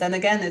I am? Then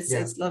again,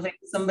 it's loving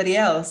somebody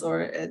else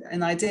or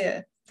an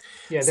idea.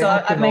 Yeah, they so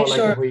have to I know made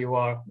sure who you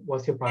are,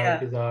 what your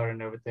priorities are,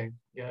 and everything.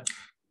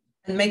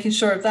 And making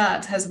sure of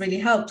that has really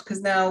helped,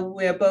 because now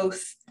we're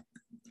both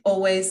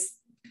always,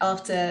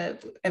 after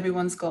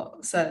everyone's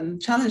got certain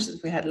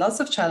challenges, we had lots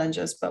of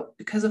challenges, but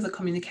because of the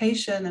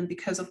communication and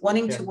because of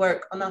wanting to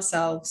work on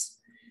ourselves,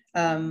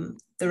 the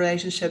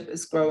relationship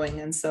is growing.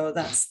 And so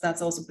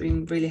that's also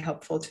been really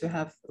helpful to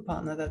have a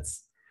partner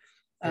that's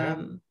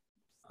on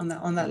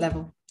that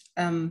level.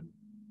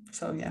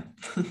 So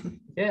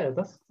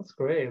that's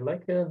great.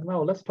 Like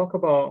now let's talk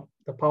about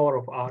the power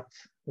of arts,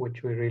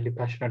 which we're really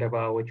passionate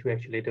about, which we're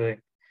actually doing.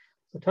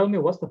 So tell me,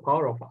 what's the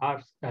power of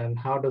arts and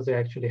how does it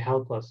actually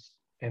help us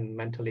in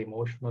mentally,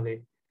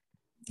 emotionally?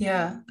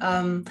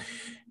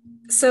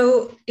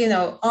 So, you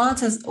know,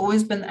 art has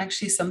always been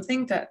actually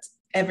something that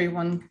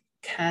everyone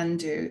can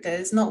do.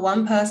 There's not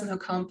one person who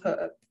can't put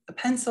a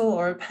pencil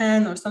or a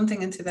pen or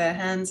something into their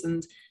hands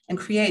and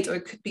create, or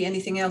it could be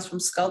anything else,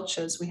 from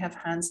sculptures. We have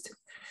hands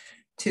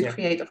to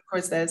create. Of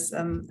course, there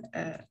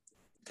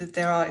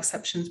are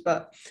exceptions,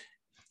 but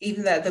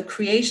even that, the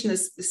creation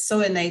is so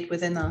innate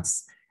within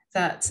us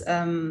that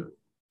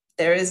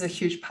there is a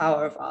huge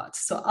power of art.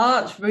 So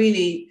art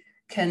really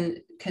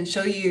can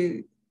show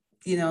you,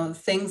 you know,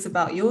 things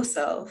about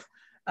yourself,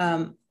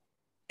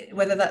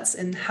 whether that's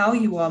in how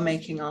you are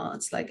making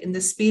art, like in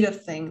the speed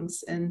of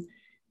things, and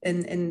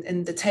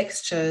in the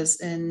textures,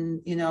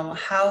 and, you know,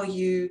 how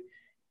you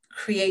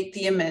create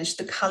the image,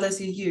 the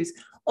colors you use.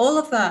 All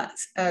of that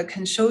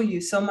can show you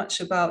so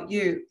much about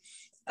you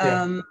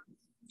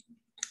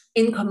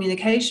in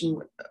communication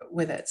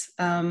with it.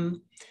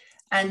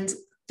 And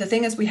the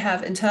thing is, we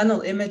have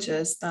internal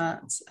images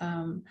that,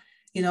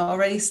 you know,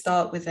 already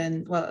start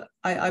within, well,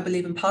 I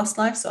believe in past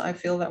life, so I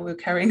feel that we're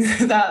carrying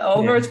that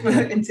over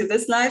into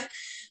this life.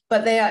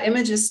 But they are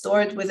images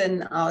stored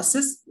within our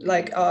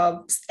like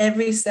our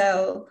every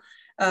cell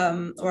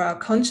or our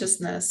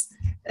consciousness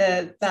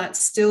that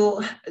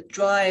still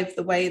drive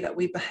the way that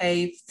we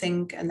behave,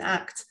 think, and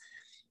act.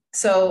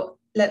 So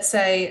let's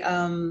say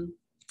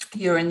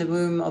you're in the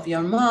womb of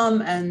your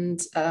mom, and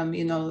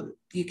you know,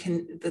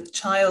 the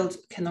child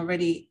can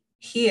already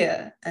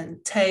hear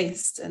and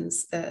taste and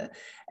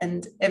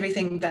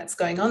everything that's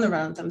going on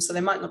around them. So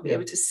they might not be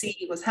able to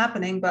see what's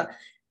happening, but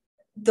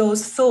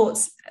those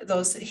thoughts,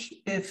 those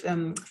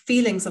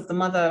feelings of the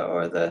mother,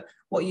 or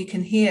what you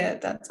can hear,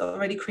 that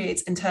already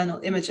creates internal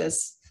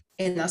images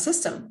in our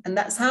system. And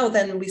that's how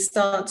then we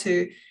start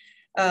to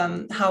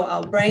how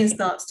our brain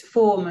starts to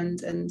form,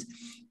 and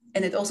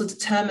it also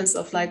determines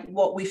of like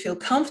what we feel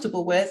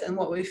comfortable with and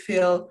what we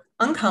feel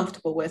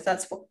uncomfortable with.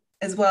 That's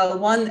as well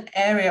one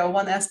area or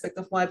one aspect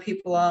of why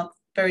people are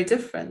very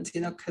different,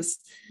 you know, because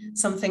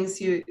some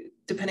things, you,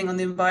 depending on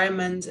the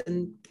environment,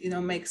 and, you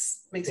know,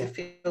 makes you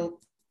feel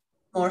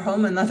more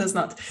home, and others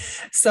not.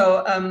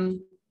 So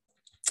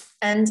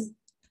and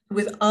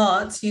with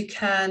art, you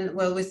can,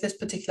 well, with this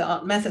particular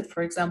art method,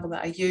 for example,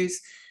 that I use,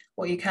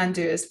 what you can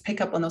do is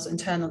pick up on those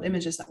internal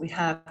images that we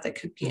have. They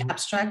could be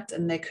abstract,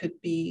 and they could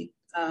be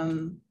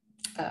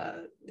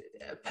a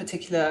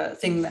particular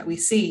thing that we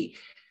see,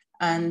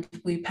 and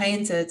we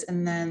paint it,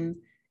 and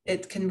then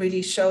it can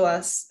really show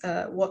us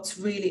what's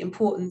really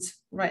important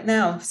right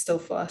now still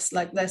for us.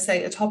 Like, let's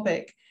say a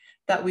topic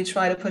that we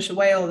try to push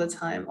away all the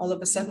time, all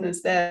of a sudden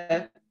is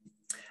there,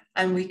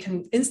 and we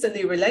can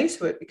instantly relate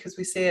to it because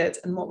we see it.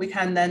 And what we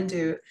can then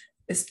do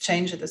is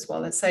change it as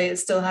well. Let's say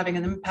it's still having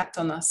an impact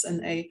on us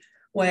in a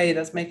way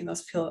that's making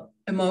us feel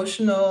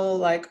emotional,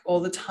 like all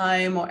the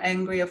time, or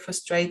angry, or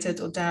frustrated,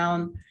 or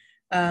down.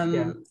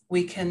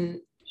 We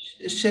can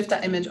shift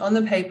that image on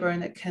the paper,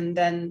 and it can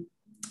then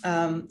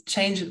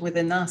change it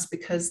within us,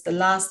 because the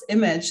last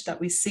image that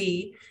we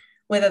see,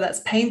 whether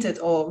that's painted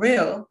or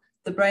real,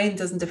 the brain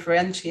doesn't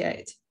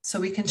differentiate. So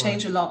we can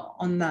change a lot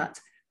on that.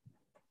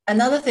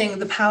 Another thing,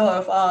 the power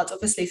of art,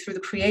 obviously through the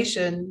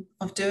creation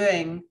of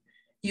doing,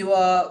 you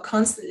are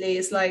constantly,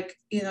 it's like,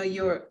 you know,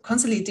 you're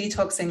constantly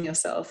detoxing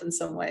yourself in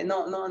some way,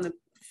 not on the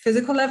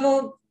physical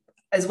level,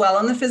 as well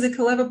on the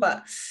physical level,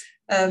 but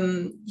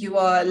you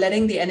are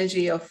letting the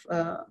energy of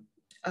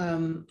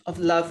of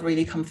love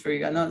really come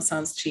through. I know it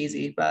sounds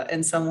cheesy, but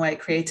in some way,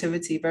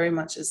 creativity very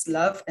much is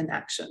love in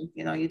action.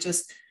 You know, you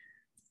just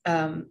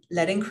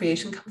letting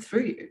creation come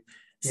through you.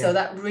 So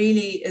that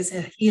really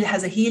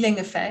has a healing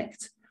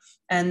effect.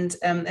 And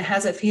it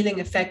has a feeling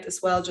effect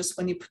as well, just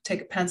when you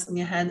take a pencil in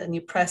your hand and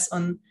you press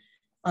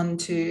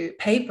onto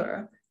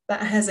paper,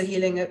 that has a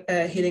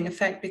healing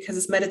effect because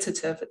it's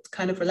meditative. It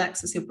kind of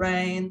relaxes your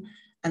brain.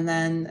 And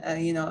then,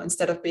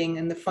 instead of being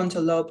in the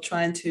frontal lobe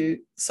trying to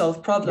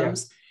solve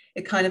problems,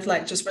 it kind of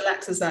like just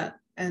relaxes that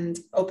and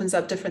opens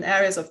up different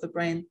areas of the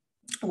brain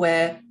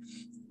where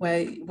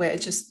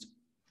it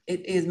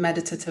is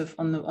meditative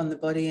on the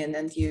body, and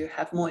then you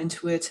have more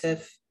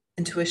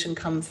intuition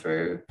come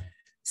through.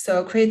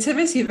 So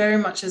creativity very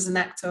much is an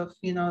act of,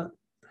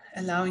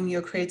 allowing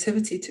your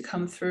creativity to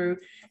come through,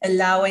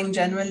 allowing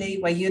generally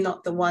where you're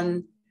not the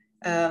one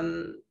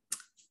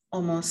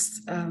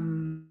almost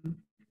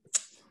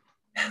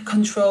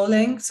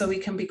controlling. So we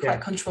can be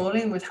quite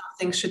controlling with how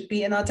things should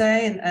be in our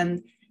day,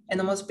 and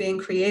almost being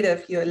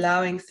creative, you're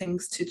allowing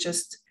things to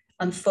just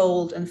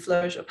unfold and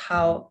flourish of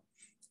how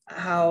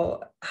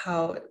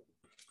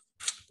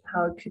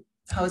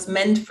it's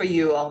meant for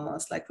you,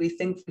 almost like we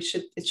think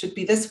it should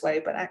be this way,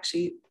 but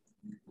actually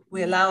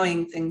we're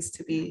allowing things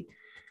to be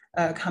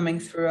coming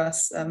through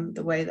us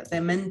the way that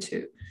they're meant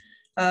to.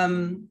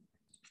 And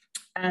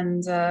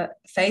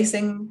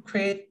facing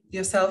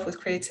yourself with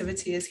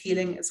creativity is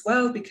healing as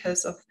well,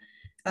 because of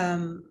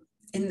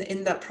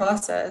in that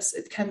process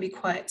it can be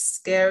quite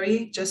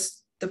scary,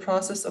 just the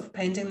process of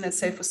painting. Let's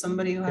say for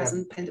somebody who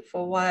hasn't painted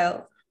for a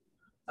while,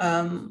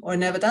 or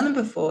never done it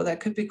before, there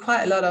could be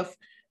quite a lot of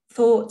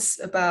thoughts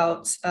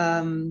about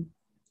I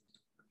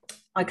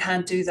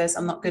can't do this,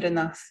 I'm not good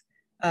enough,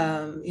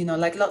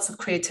 like lots of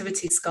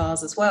creativity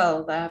scars as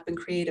well that have been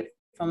created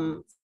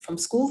from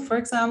school, for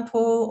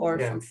example, or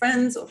from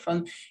friends, or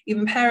from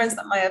even parents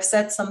that might have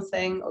said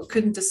something or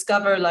couldn't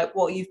discover like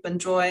what you've been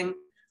drawing,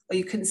 or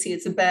you couldn't see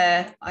it's a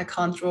bear, I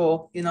can't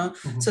draw,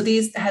 So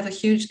these have a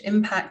huge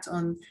impact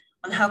on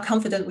how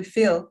confident we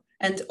feel,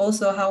 and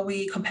also how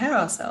we compare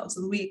ourselves.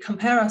 And we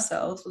compare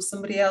ourselves with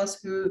somebody else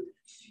who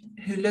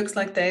looks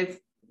like they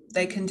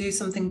can do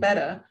something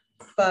better,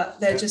 but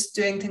they're just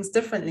doing things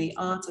differently.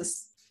 Art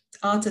is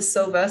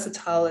so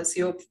versatile. It's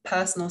your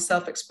personal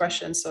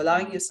self-expression. So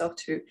allowing yourself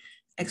to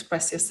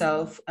express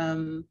yourself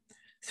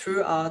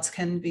through art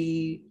can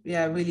be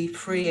really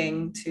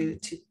freeing to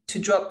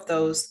drop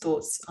those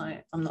thoughts.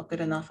 I'm not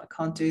good enough, I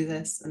can't do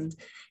this, and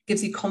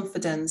gives you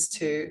confidence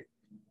to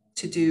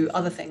do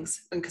other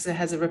things, because it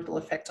has a ripple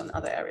effect on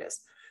other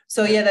areas.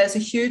 So there's a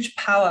huge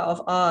power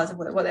of art,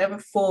 whatever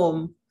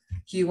form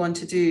you want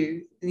to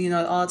do.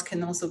 Art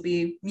can also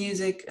be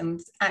music and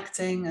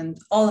acting and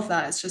all of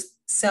that. It's just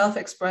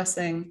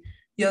self-expressing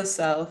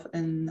yourself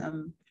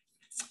in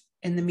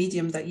the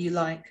medium that you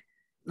like.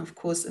 And of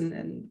course,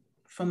 and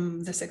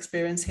from this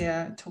experience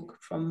here, I talk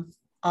from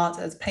art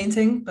as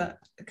painting, but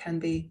it can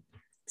be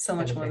so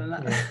much more than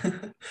that.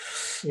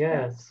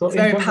 So it's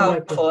very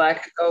powerful. I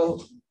could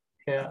go.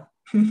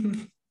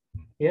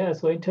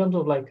 So in terms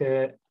of like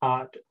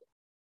art,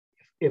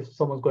 if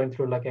someone's going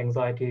through like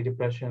anxiety,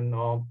 depression,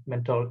 or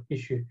mental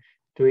issue,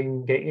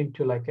 get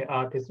into like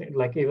art is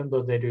like, even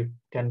though they do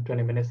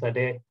 10-20 minutes a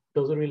day,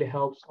 those really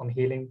helps on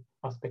healing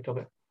aspect of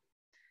it.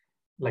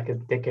 Like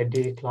they can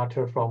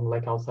declutter from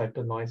like outside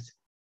the noise.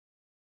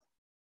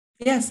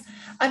 Yes,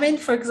 I mean,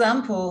 for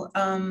example,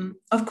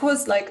 of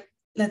course, like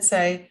let's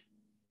say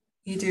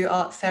you do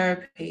art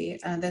therapy,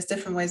 and there's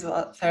different ways of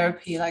art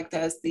therapy. Like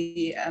there's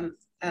the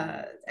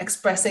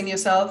expressing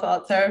yourself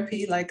art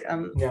therapy, like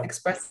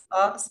express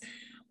arts,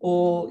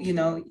 or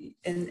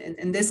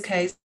in this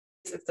case,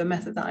 if the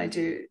method that I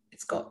do,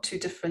 it's got two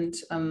different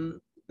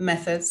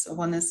methods.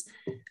 One is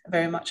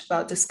very much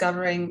about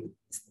discovering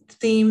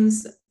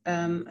themes.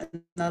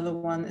 Another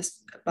one is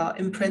about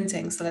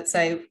imprinting. So let's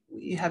say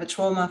you have a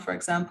trauma, for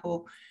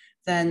example,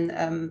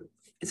 then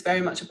it's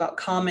very much about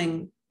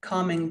calming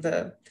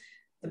the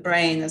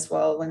brain as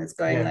well when it's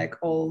going like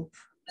all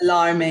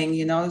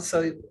alarming,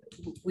 so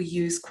we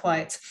use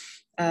quite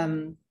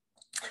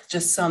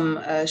just some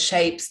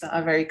shapes that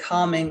are very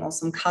calming, or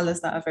some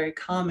colors that are very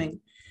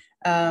calming.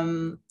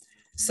 But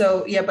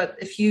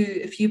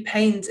if you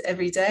paint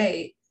every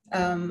day,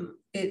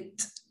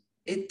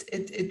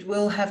 it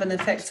will have an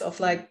effect of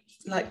like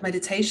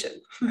meditation.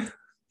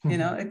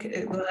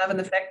 It will have an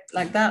effect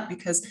like that,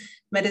 because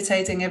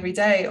meditating every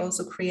day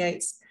also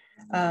creates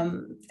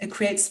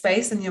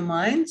space in your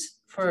mind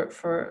for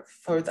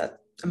that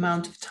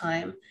amount of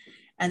time,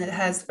 and it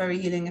has very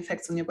healing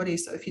effects on your body.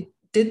 So if you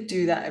did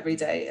do that every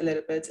day a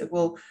little bit, it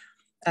will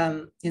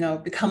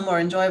become more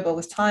enjoyable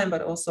with time,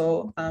 but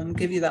also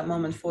give you that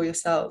moment for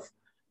yourself.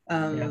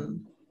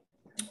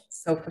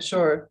 So for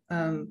sure,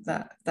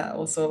 that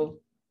also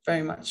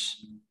very much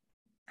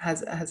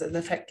has an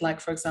effect. Like,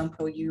 for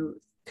example, you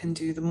can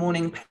do the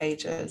morning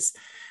pages,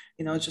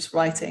 just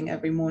writing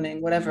every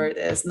morning, whatever it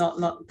is,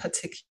 not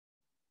particular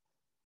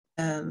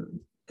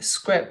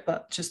script,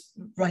 but just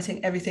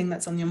writing everything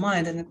that's on your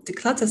mind, and it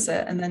declutters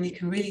it, and then you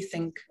can really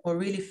think or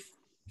really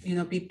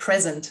be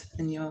present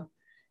in your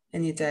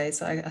day.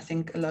 So I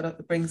think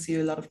it brings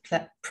you a lot of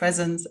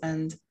presence,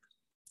 and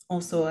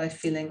also a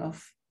feeling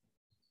of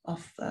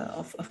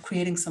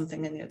creating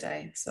something in your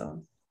day.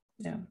 So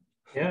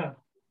yeah,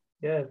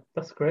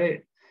 that's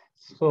great.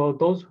 So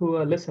those who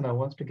are listener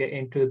wants to get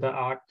into the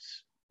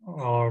arts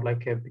or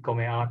like become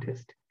an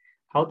artist,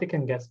 how they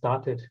can get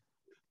started?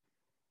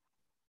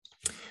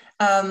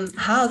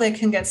 How they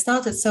can get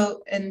started.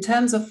 So in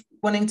terms of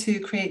wanting to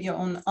create your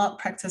own art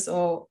practice,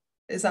 or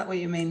is that what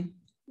you mean?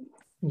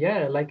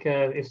 Yeah, like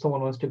if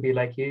someone wants to be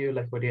like you,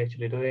 like what you're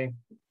actually doing,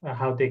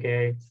 how they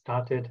get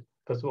started,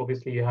 because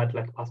obviously you had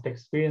like past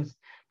experience.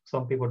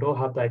 Some people don't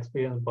have that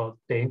experience, but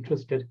they're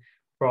interested,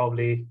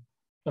 probably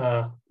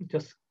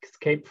just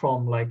escape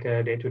from like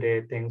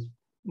day-to-day things.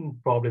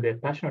 Probably they're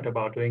passionate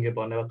about doing it,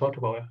 but never thought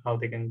about how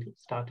they can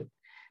start it.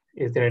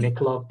 Is there any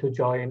club to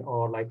join,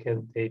 or like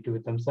they do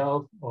it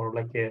themselves, or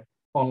like a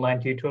online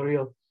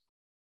tutorial?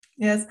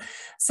 Yes.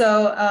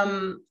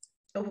 So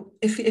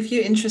if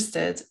you're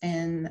interested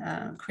in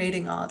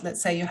creating art,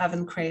 let's say you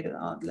haven't created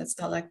art, let's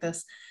start like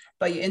this,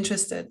 but you're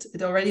interested,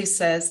 it already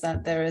says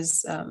that there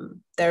is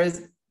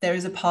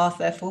a path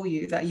there for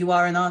you, that you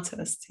are an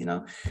artist.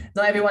 Not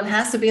everyone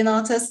has to be an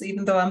artist,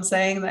 even though I'm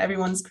saying that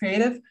everyone's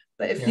creative.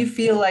 But if you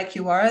feel like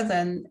you are,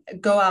 then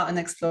go out and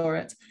explore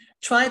it.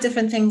 Try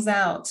different things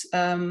out.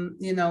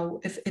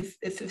 If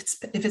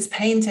it's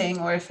painting,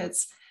 or if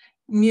it's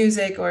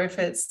music, or if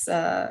it's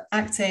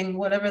acting,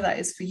 whatever that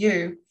is for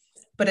you.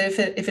 But if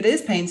it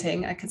is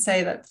painting, I could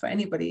say that for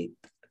anybody,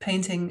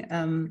 painting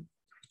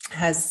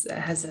has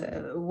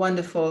a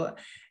wonderful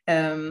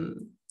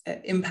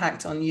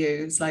impact on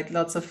you. It's like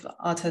lots of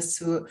artists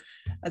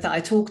that I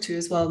talk to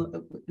as well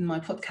in my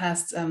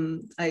podcast.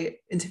 I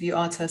interview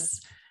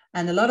artists,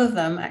 and a lot of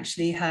them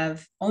actually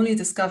have only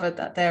discovered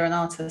that they're an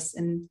artist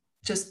in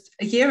just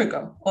a year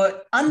ago,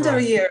 or under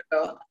a year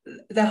ago.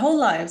 Their whole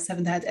lives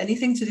haven't had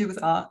anything to do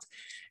with art,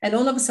 and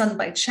all of a sudden,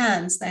 by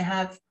chance, they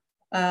have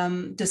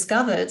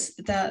discovered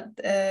that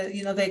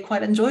they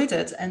quite enjoyed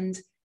it, and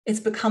it's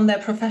become their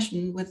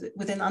profession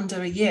within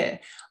under a year.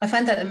 I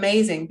find that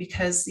amazing,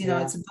 because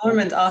it's a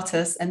dormant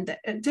artist and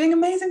doing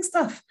amazing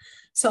stuff.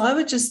 So I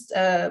would just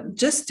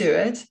do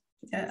it.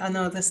 I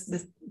know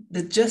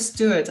the just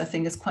do it, I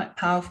think, is quite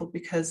powerful,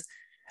 because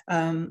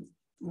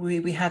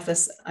we have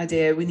this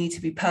idea we need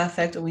to be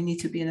perfect, or we need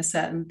to be in a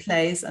certain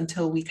place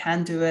until we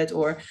can do it,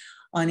 or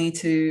I need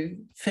to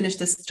finish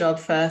this job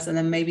first, and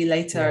then maybe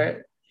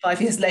later, 5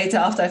 years later,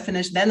 after I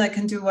finish, then I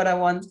can do what I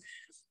want.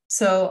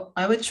 So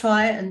I would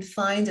try and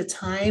find a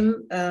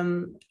time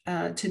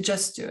to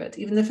just do it,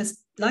 even if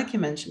it's, like you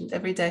mentioned,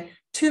 every day,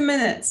 2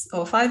 minutes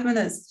or 5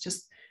 minutes.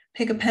 Just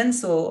pick a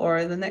pencil,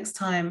 or the next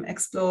time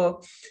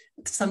explore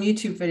some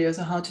YouTube videos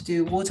on how to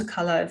do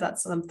watercolor, if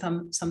that's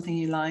something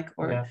you like,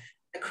 or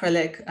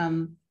acrylic,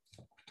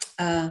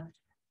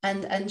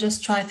 and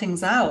just try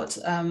things out,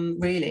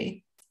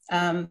 really.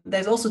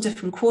 There's also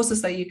different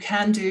courses that you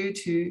can do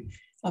to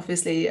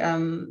obviously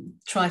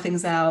try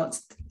things out,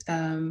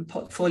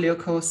 portfolio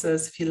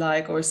courses, if you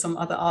like, or some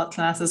other art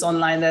classes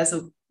online. There's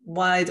a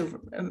wide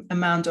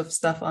amount of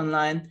stuff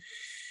online.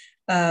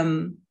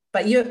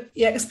 But you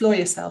explore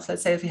yourself,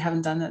 let's say, if you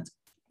haven't done it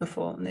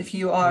before. And if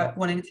you are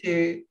wanting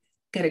to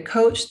get a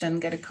coach, then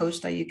get a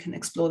coach that you can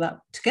explore that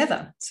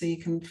together, so you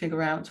can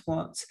figure out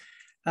what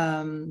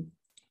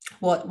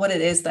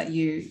it is that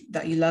you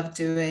love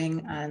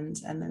doing, and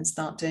then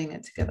start doing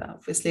it together.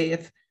 Obviously,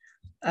 if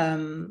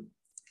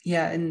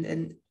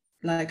and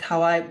like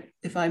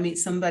if I meet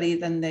somebody,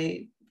 then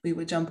we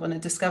would jump on a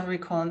discovery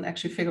call and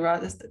actually figure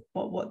out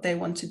what they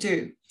want to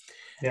do.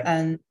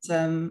 And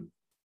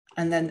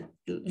then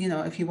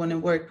if you want to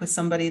work with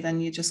somebody,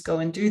 then you just go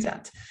and do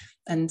that,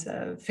 and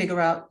figure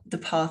out the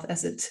path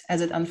as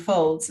it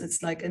unfolds.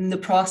 It's like in the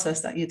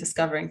process that you're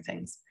discovering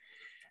things.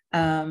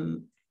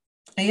 And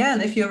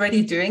if you're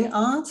already doing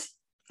art,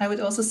 I would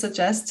also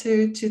suggest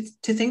to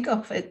think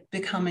of it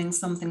becoming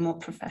something more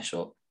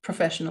professional,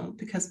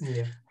 because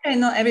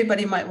not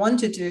everybody might want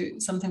to do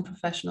something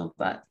professional,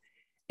 but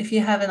if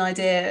you have an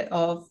idea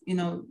of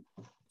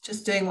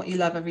just doing what you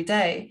love every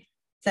day,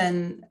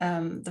 then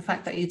the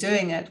fact that you're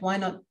doing it, why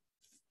not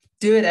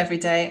do it every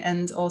day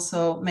and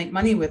also make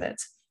money with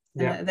it?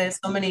 There's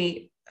so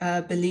many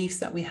beliefs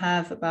that we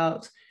have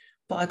about,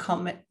 but I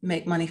can't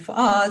make money for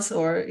art,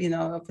 or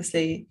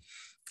obviously,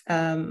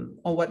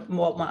 or what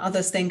my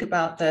others think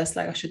about this,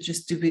 like I should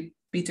just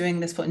be doing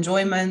this for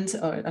enjoyment,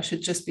 or I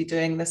should just be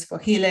doing this for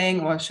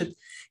healing, or I should,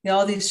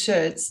 all these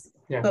shoulds.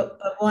 But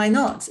why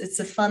not? It's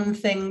a fun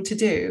thing to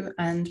do,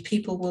 and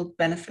people will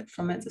benefit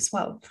from it as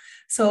well.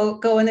 So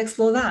go and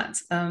explore that.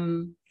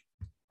 And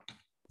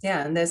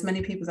there's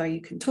many people that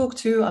you can talk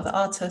to, other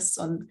artists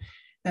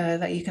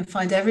that you can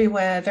find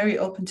everywhere, very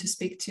open to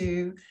speak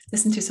to,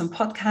 listen to some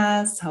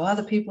podcasts, how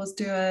other people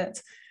do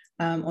it,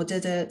 or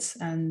did it.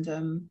 And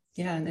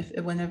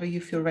and whenever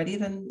you feel ready,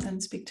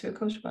 then speak to a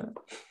coach about it.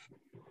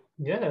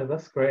 Yeah,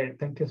 that's great.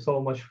 Thank you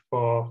so much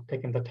for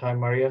taking the time,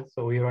 Maria.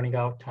 So we're running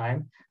out of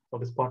time for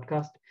this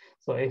podcast.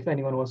 So if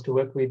anyone wants to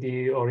work with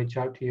you or reach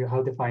out to you,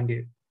 how they find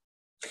you?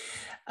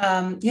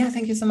 Yeah,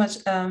 thank you so much.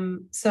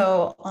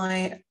 So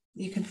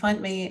you can find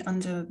me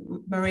under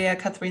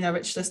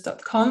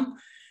Maria-Katharina-Richters.com.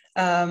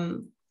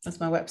 That's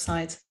my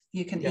website.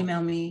 You can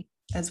email me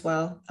as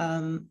well.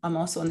 I'm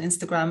also on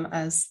Instagram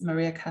as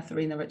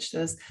Maria-Katharina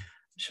Richters.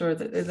 I'm sure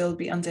that they'll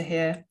be under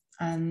here.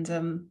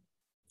 And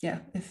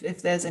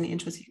if there's any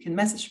interest, you can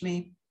message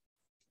me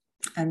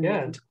and we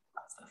can talk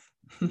about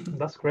stuff.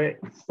 That's great.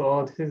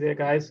 So this is it,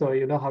 guys. So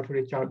you know how to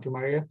reach out to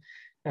Maria.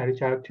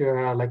 Reach out to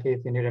her, like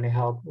if you need any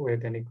help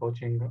with any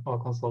coaching or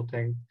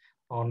consulting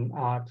on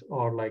art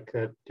or like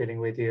dealing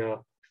with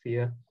your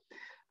fear.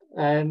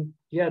 And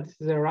yeah, this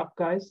is a wrap,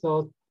 guys.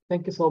 So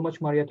thank you so much,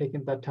 Maria,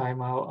 taking that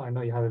time out. I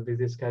know you have a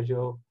busy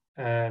schedule.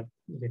 And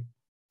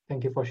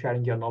thank you for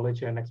sharing your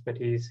knowledge and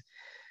expertise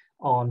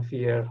on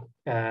fear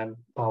and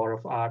power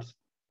of arts.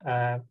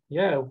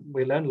 Yeah,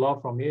 we learned a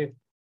lot from you.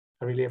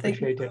 I really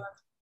appreciate it.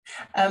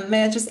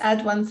 May I just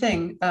add one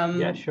thing?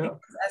 Yeah, sure.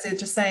 As you're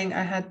just saying,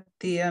 I had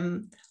the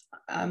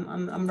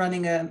I'm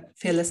running a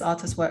Fearless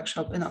Artist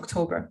workshop in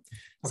October,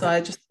 so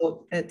I just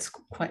thought it's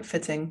quite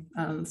fitting.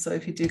 So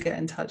if you do get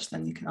in touch,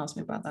 then you can ask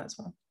me about that as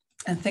well.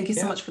 And thank you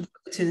so much for the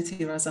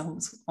opportunity, Raza. It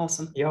was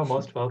awesome. You're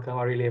most welcome.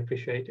 I really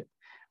appreciate it.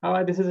 All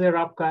right, this is a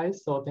wrap,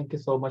 guys. So thank you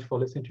so much for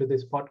listening to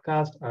this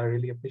podcast. I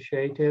really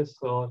appreciate it.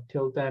 So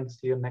till then,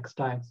 see you next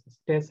time.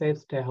 Stay safe,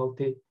 stay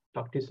healthy.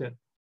 Talk to you soon.